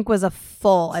I think was a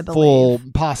full, I believe. Full,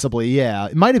 possibly, yeah.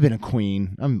 It might have been a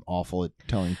queen. I'm awful at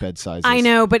telling bed sizes. I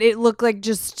know, but it looked like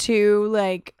just two,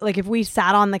 like if we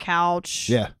sat on the couch.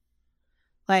 Yeah.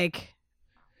 Like.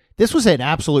 This was an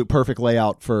absolute perfect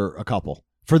layout for a couple.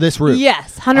 For this room.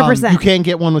 Yes, 100%. You can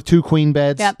get one with 2 queen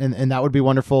beds, yep. and that would be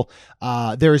wonderful.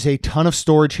 There's a ton of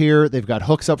storage here. They've got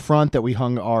hooks up front that we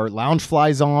hung our lounge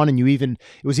flies on, and it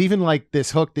was even like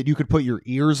this hook that you could put your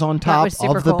ears on top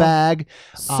of the bag.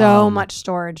 So much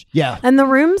storage. Yeah. And the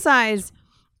room size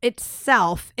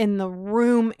itself in the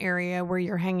room area where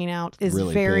you're hanging out is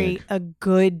really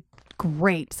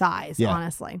great size,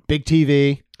 honestly. Big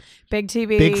TV. Big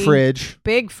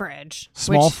fridge.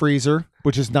 Small freezer,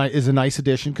 which is a nice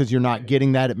addition because you're not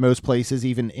getting that at most places,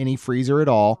 even any freezer at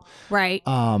all. Right.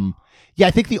 Yeah,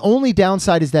 I think the only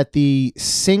downside is that the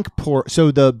sink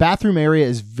so the bathroom area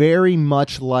is very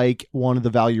much like one of the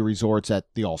value resorts at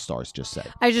the All-Stars just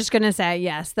said. I was just going to say,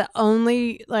 yes, the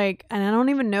only and I don't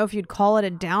even know if you'd call it a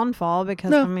downfall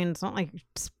because it's not like you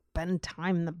spend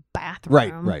time in the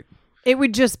bathroom. Right. It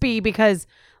would just be because,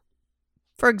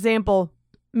 for example,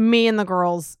 me and the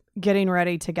girls getting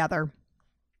ready together,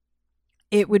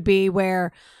 it would be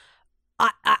where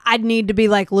I'd need to be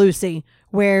like Lucy,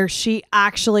 where she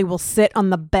actually will sit on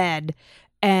the bed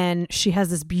and she has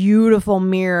this beautiful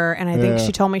mirror. And I think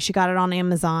she told me she got it on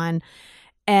Amazon.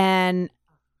 And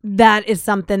that is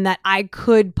something that I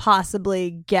could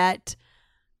possibly get,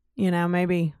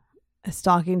 maybe a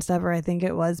stocking stuffer. I think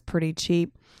it was pretty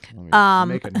cheap. Make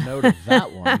a note of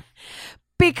that one.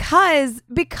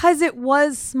 because it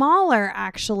was smaller,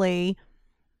 actually.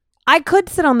 I could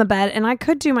sit on the bed and I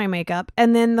could do my makeup,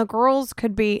 and then the girls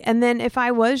could be, and then if I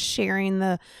was sharing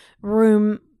the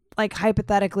room, like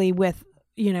hypothetically with,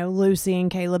 Lucy and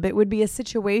Caleb, it would be a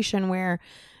situation where,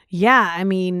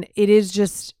 it is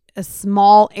just a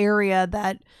small area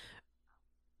that,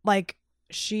 like,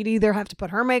 she'd either have to put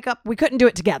her makeup. We couldn't do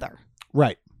it together.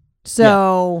 Right.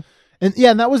 So.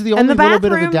 Yeah. And that was the only little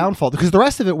bit of a downfall, because the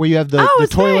rest of it, where you have the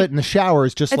toilet and the shower,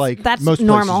 is just like most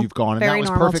normal. places you've gone, and that was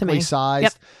perfectly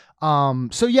sized.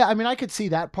 Yep. So yeah, I could see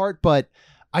that part, but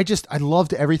I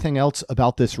loved everything else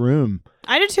about this room.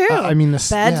 I did too. The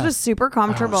beds was super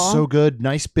comfortable. So good.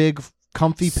 Nice big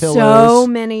comfy pillows. So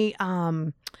many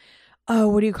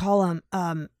what do you call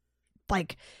them?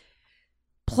 Like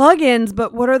plugins,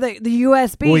 but what are they? The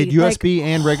USB. Wait, USB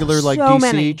and regular like so DC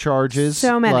many. charges.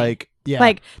 So many. Like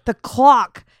Like the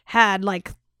clock had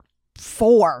like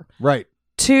 4. Right.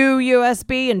 2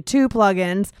 USB and 2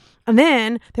 plugins. And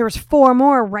then there was 4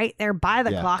 more right there by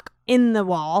the clock in the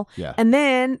wall. Yeah. And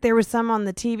then there was some on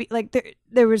the TV. Like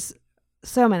there was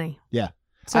so many. Yeah.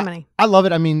 So many. I love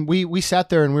it. We sat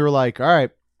there and we were like, all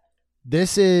right,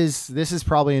 this is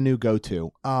probably a new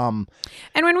go-to. And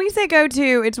when we say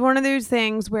go-to, it's one of those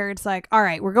things where it's like, all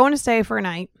right, we're going to stay for a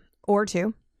night or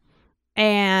 2.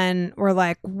 And we're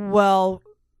like, well,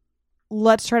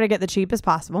 let's try to get the cheapest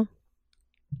possible.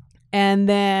 And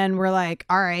then we're like,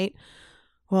 all right,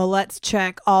 well, let's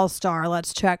check All-Star.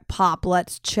 Let's check Pop.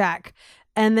 Let's check.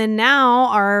 And then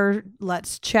now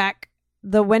let's check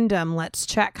the Wyndham. Let's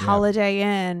check Holiday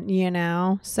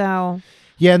Inn, so.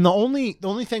 Yeah. And the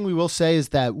only thing we will say is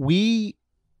that we're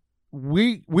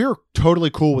totally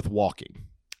cool with walking.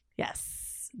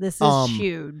 Yes. This is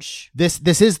huge. This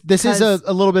is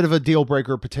a little bit of a deal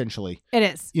breaker potentially. It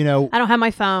is. I don't have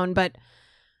my phone, but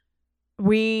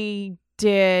we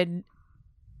did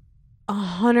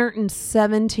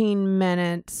 117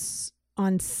 minutes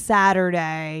on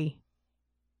Saturday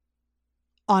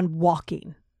on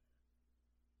walking.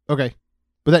 Okay.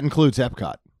 But that includes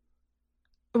Epcot.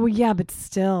 Well, yeah, but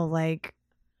still, like,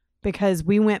 because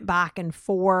we went back and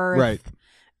forth. Right.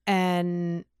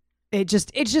 And it's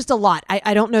just a lot.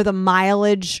 I don't know the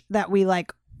mileage that we,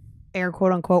 like, air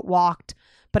quote unquote walked,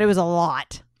 but it was a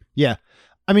lot. Yeah.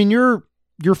 Your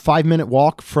 5-minute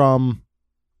walk from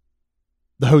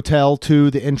the hotel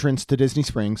to the entrance to Disney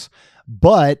Springs.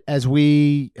 But as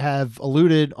we have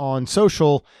alluded on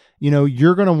social,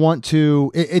 you're going to want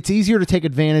to, it's easier to take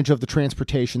advantage of the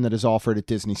transportation that is offered at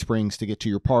Disney Springs to get to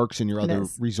your parks and your other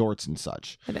resorts and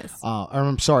such. It is.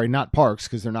 I'm sorry, not parks,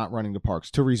 because they're not running the parks,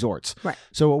 to resorts. Right.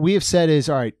 So what we have said is,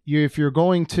 all right, if you're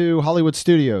going to Hollywood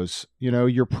Studios,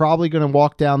 you're probably going to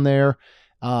walk down there,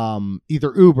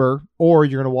 either Uber, or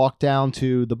you're going to walk down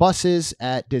to the buses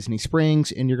at Disney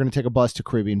Springs, and you're going to take a bus to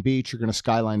Caribbean Beach. You're going to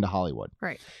skyline to Hollywood.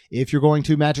 Right. If you're going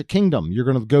to Magic Kingdom, you're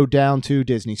going to go down to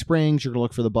Disney Springs. You're going to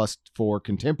look for the bus for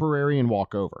Contemporary and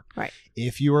walk over. Right.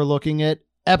 If you are looking at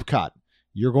Epcot,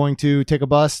 you're going to take a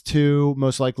bus to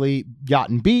most likely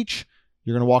Yacht and Beach.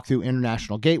 You're going to walk through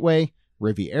International Gateway.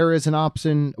 Riviera is an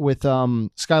option with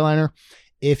Skyliner.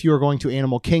 If you're going to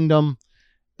Animal Kingdom,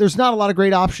 there's not a lot of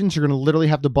great options. You're going to literally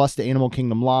have to bus to Animal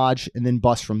Kingdom Lodge and then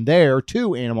bus from there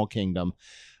to Animal Kingdom.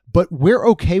 But we're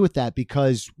okay with that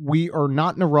because we are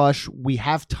not in a rush. We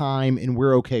have time and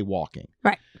we're okay walking.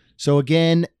 Right. So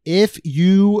again, if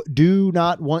you do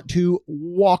not want to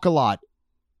walk a lot,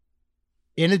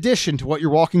 in addition to what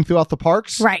you're walking throughout the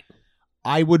parks, right,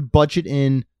 I would budget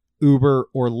in Uber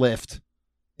or Lyft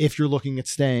if you're looking at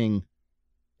staying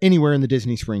anywhere in the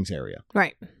Disney Springs area.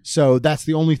 Right. So that's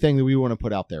the only thing that we want to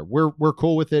put out there. We're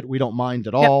cool with it. We don't mind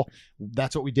at all.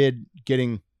 That's what we did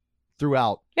getting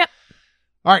throughout. Yep.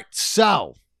 All right.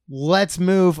 So let's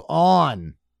move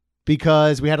on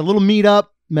because we had a little meetup,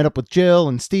 met up with Jill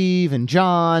and Steve and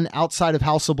John outside of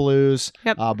House of Blues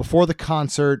before the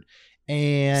concert.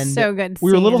 And so good.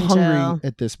 We were a little Jill. hungry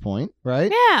at this point,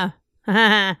 right? Yeah.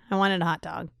 I wanted a hot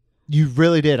dog. You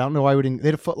really did. I don't know why we didn't. They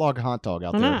had a footlong hot dog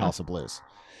out there at House of Blues.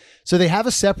 So they have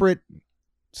a separate,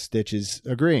 Stitch is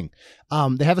agreeing.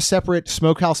 They have a separate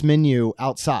smokehouse menu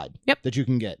outside that you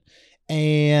can get.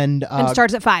 And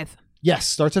starts at 5. Yes,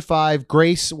 starts at 5.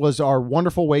 Grace was our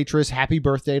wonderful waitress. Happy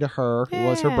birthday to her. Yeah. It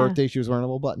was her birthday. She was wearing a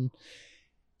little button.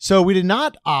 So we did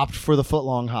not opt for the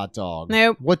foot-long hot dog.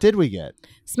 Nope. What did we get?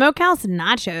 Smokehouse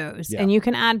nachos, Yeah. and you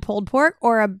can add pulled pork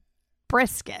or a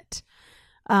brisket.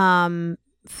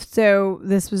 So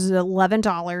this was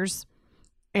 $11,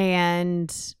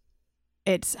 and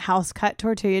it's house-cut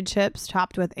tortilla chips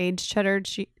topped with aged cheddar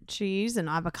cheese and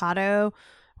avocado,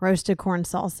 roasted corn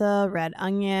salsa, red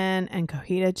onion, and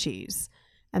cojita cheese.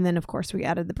 And then, of course, we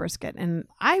added the brisket, and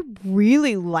I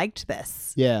really liked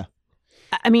this. Yeah.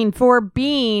 I mean, for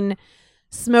being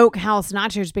smokehouse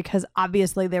nachos, because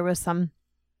obviously there was some,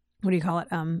 what do you call it?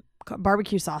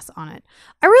 Barbecue sauce on it.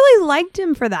 I really liked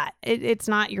him for that. It's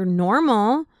not your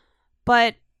normal,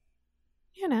 but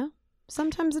you know,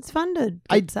 sometimes it's fun to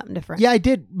get something different. Yeah, I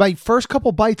did. My first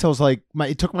couple bites, I was like,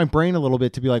 it took my brain a little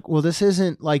bit to be like, well, this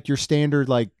isn't like your standard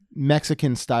like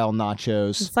Mexican style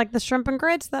nachos. It's like the shrimp and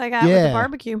grits that I got with the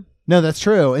barbecue. No, that's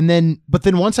true. But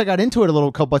then once I got into it a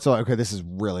couple bites, I was like, okay, this is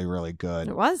really, really good.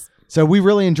 It was. So we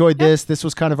really enjoyed this. This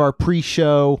was kind of our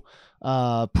pre-show,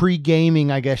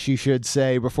 pre-gaming, I guess you should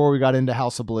say, before we got into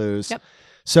House of Blues. Yep.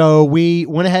 So we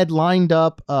went ahead, lined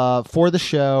up for the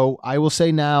show. I will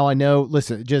say now, I know,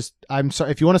 listen, I'm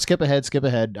sorry, if you want to skip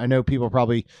ahead. I know people are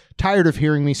probably tired of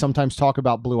hearing me sometimes talk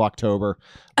about Blue October,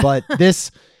 but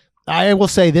I will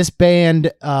say this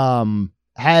band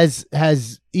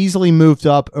has easily moved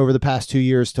up over the past 2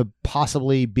 years to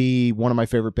possibly be one of my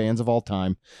favorite bands of all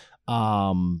time.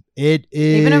 It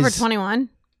is even over 21.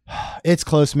 It's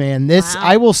close, man. Wow.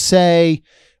 I will say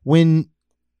when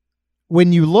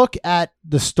you look at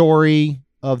the story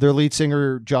of their lead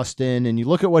singer, Justin, and you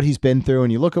look at what he's been through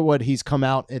and you look at what he's come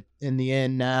out in the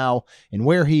end now and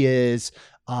where he is,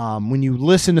 when you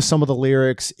listen to some of the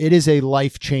lyrics, it is a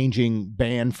life-changing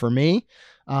band for me.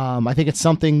 I think it's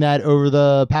something that over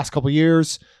the past couple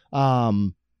years,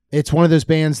 it's one of those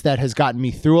bands that has gotten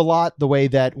me through a lot, the way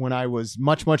that when I was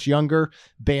much, much younger,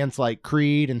 bands like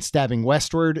Creed and Stabbing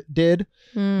Westward did,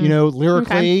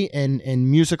 lyrically and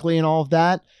musically and all of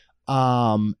that.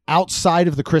 Outside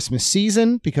of the Christmas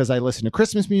season, because I listen to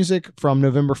Christmas music from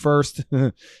November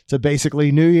 1st to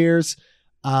basically New Year's,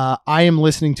 I am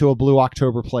listening to a Blue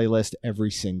October playlist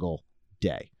every single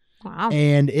day. Wow.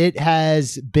 And it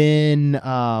has been,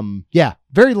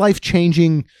 very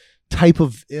life-changing type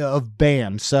of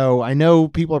band. So I know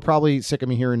people are probably sick of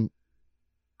me hearing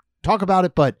talk about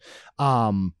it, but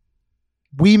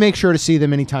we make sure to see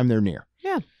them anytime they're near.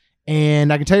 Yeah.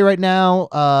 And I can tell you right now,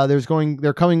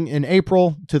 they're coming in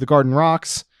April to the Garden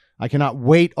Rocks. I cannot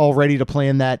wait already to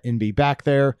plan that and be back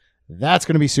there. That's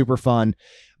going to be super fun.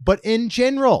 But in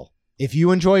general, if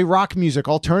you enjoy rock music,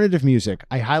 alternative music,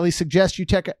 I highly suggest you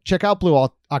check out Blue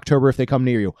October if they come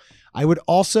near you. I would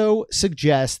also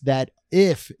suggest that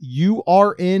if you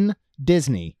are in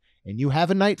Disney and you have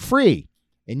a night free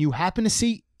and you happen to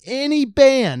see any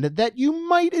band that you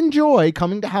might enjoy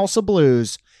coming to House of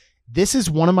Blues, this is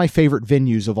one of my favorite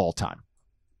venues of all time.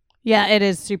 Yeah, it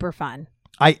is super fun.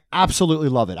 I absolutely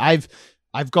love it.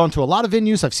 I've gone to a lot of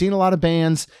venues. I've seen a lot of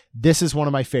bands. This is one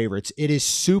of my favorites. It is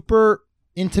super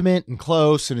intimate and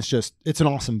close, and it's an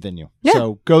awesome venue. Yeah.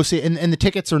 So go see it. And the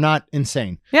tickets are not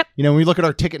insane. Yep. When we look at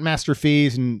our Ticketmaster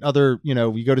fees and other,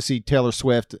 we go to see Taylor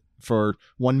Swift for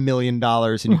 $1 million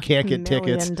and you can't get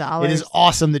tickets. It is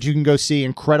awesome that you can go see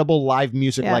incredible live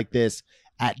music like this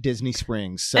at Disney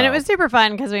Springs. So. And it was super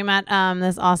fun because we met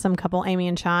this awesome couple, Amy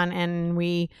and Sean, and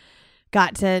we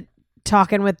got to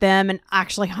talking with them and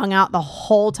actually hung out the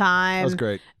whole time. That was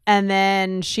great. And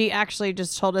then she actually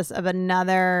just told us of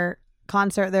another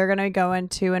concert they're going to go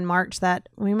into in March that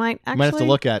we might have to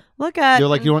look at. You're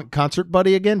like, you want Concert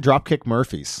Buddy again? Dropkick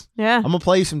Murphys. Yeah. I'm going to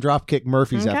play you some Dropkick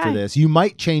Murphys after this. You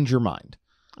might change your mind.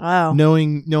 Oh.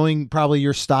 Knowing probably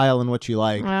your style and what you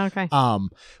like. Okay.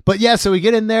 But yeah, so we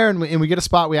get in there and we get a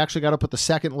spot. We actually got up at the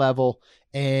second level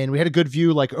and we had a good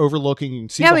view, like overlooking. You can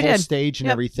see the whole stage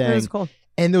and everything. It was cool.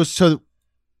 And there was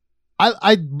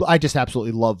I just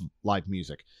absolutely love live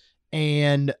music.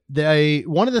 And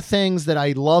one of the things that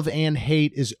I love and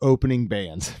hate is opening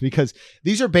bands, because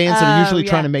these are bands that are usually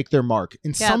trying to make their mark.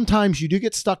 And sometimes you do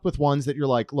get stuck with ones that you're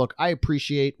like, look, I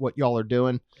appreciate what y'all are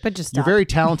doing, but just you're very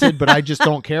talented, but I just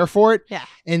don't care for it. Yeah.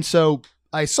 And so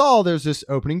I saw there's this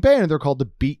opening band and they're called the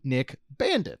Beatnik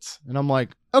Bandits. And I'm like,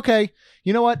 okay,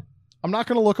 you know what? I'm not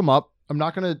going to look them up. I'm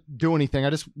not going to do anything. I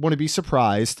just want to be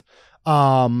surprised.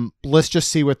 Let's just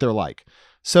see what they're like.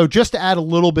 So just to add a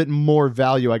little bit more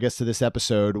value, I guess, to this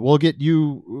episode, we'll give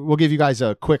you guys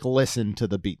a quick listen to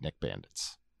the Beatnik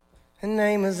Bandits. Her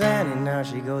name is Annie, now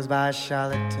she goes by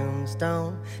Charlotte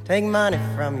Tombstone. Take money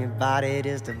from your body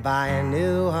just to buy a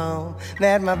new home.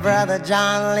 Met my brother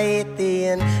John late the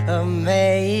end of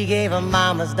May. He gave her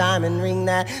mama's diamond ring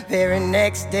that very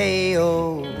next day.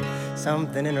 Oh,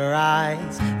 something in her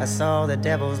eyes. I saw the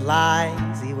devil's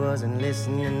lies, he wasn't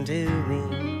listening to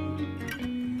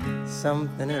me.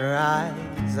 Something in her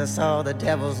eyes, I saw the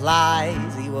devil's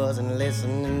lies, he wasn't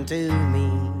listening to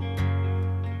me.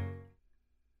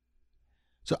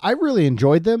 So I really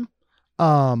enjoyed them.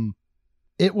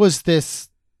 It was this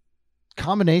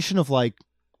combination of like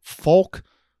folk,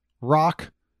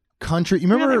 rock, country. You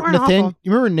remember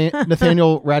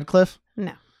Nathaniel Radcliffe?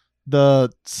 No.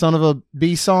 The Son of a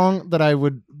Bee song that I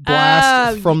would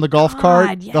blast from the golf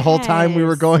cart the whole time we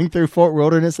were going through Fort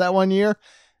Wilderness that one year.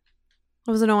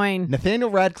 It was annoying.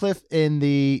 Nathaniel Radcliffe in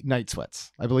the Night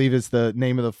Sweats, I believe is the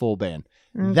name of the full band.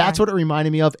 Okay. That's what it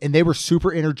reminded me of. And they were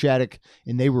super energetic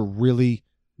and they were really,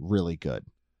 really good.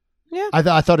 Yeah.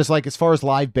 I thought it's like, as far as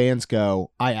live bands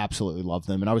go, I absolutely love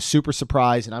them. And I was super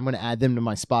surprised, and I'm going to add them to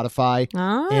my Spotify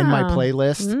and my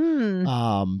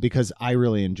playlist because I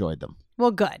really enjoyed them.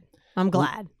 Well, good. I'm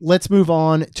glad. Let's move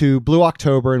on to Blue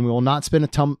October, and we will not spend a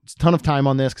ton of time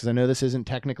on this because I know this isn't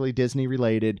technically Disney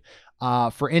related.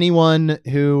 For anyone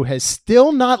who has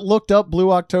still not looked up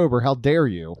Blue October, how dare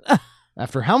you?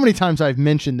 After how many times I've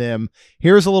mentioned them,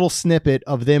 here's a little snippet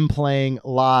of them playing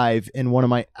live in one of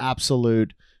my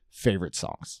absolute favorite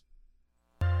songs.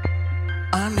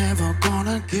 I'm never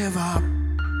gonna give up.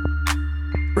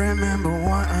 Remember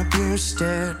what abuse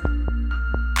did.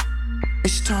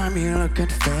 Each time you look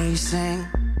at facing,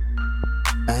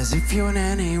 as if you in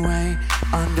any way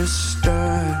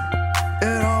understood.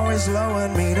 It always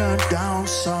lowered me to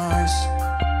downsize.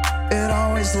 It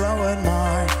always lowered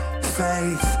my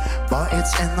faith. But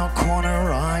it's in the corner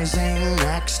rising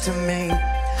next to me.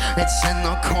 It's in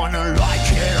the corner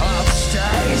like it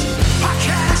upstays. I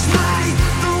can't explain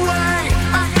the way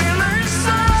I feel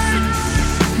inside.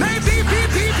 Maybe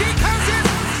because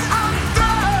it's up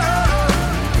there.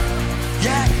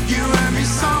 Yeah, you and me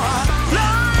so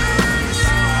alive.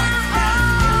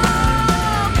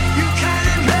 You can't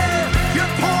admit your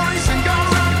poison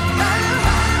goes up and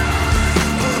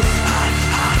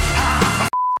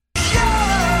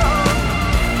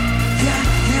yeah,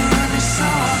 you and me so.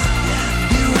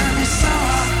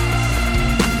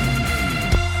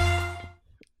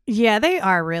 Yeah, they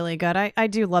are really good. I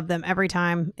do love them every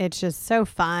time. It's just so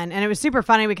fun. And it was super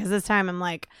funny because this time I'm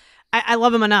like, I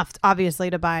love them enough, obviously,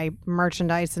 to buy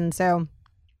merchandise. And so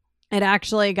it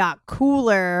actually got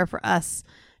cooler for us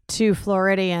two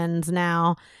Floridians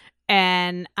now.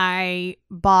 And I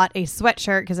bought a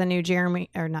sweatshirt because I knew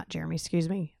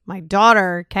my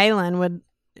daughter, Kaylin, would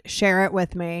share it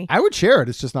with me. I would share it.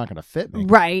 It's just not going to fit me.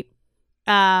 Right.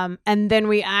 And then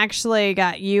we actually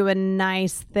got you a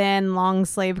nice thin long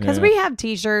sleeve because we have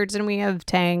t-shirts and we have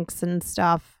tanks and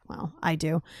stuff. Well, I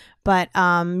do, but,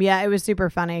 yeah, it was super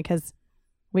funny because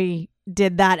we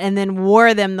did that and then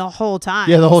wore them the whole time.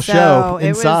 Yeah. The whole show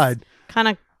inside. Kind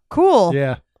of cool.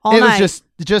 Yeah. All night. Was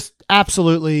just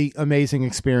absolutely amazing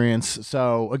experience.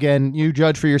 So again, you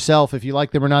judge for yourself. If you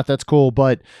like them or not, that's cool.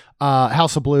 But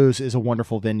House of Blues is a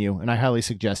wonderful venue, and I highly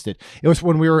suggest it. It was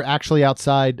when we were actually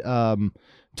outside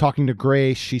talking to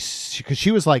Grace. Because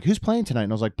she was like, "Who's playing tonight?"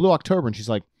 And I was like, "Blue October," and she's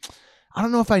like, "I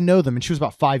don't know if I know them." And she was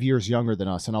about 5 years younger than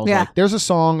us, and I was like, "There's a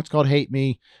song. It's called Hate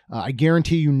Me. I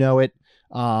guarantee you know it.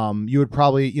 You would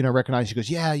probably recognize." She goes,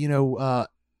 "Yeah,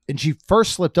 And she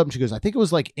first slipped up and she goes, "I think it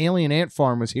was like Alien Ant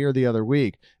Farm was here the other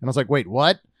week." And I was like, "Wait,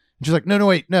 what?" And she's like, No,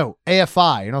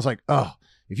 AFI. And I was like, "Oh,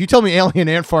 if you tell me Alien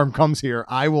Ant Farm comes here,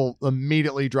 I will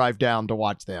immediately drive down to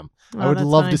watch them." I would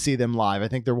love to see them live. I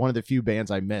think they're one of the few bands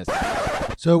I missed.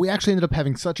 So we actually ended up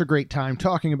having such a great time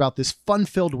talking about this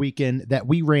fun-filled weekend that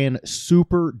we ran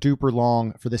super duper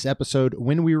long for this episode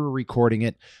when we were recording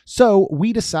it. So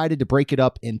we decided to break it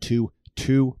up into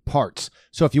 2 parts.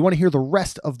 So if you want to hear the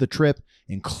rest of the trip,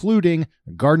 including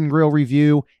a Garden Grill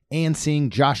review and seeing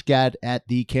Josh Gad at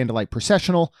the Candlelight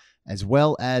Processional, as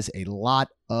well as a lot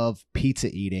of pizza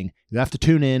eating, you have to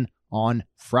tune in on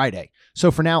Friday.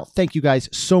 So for now, thank you guys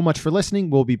so much for listening.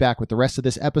 We'll be back with the rest of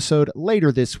this episode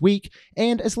later this week.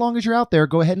 And as long as you're out there,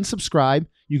 go ahead and subscribe.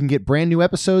 You can get brand new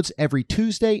episodes every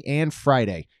Tuesday and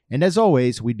Friday. And as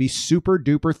always, we'd be super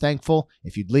duper thankful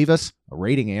if you'd leave us a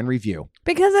rating and review.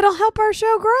 Because it'll help our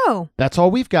show grow. That's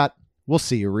all we've got. We'll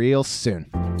see you real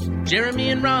soon.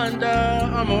 Jeremy and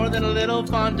Rhonda are more than a little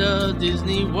fond of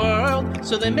Disney World,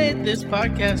 so they made this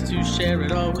podcast to share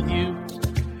it all with you.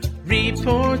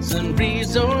 Reports and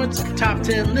resorts, top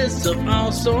 10 lists of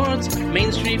all sorts,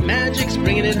 Main Street Magic's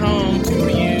bringing it home for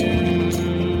you.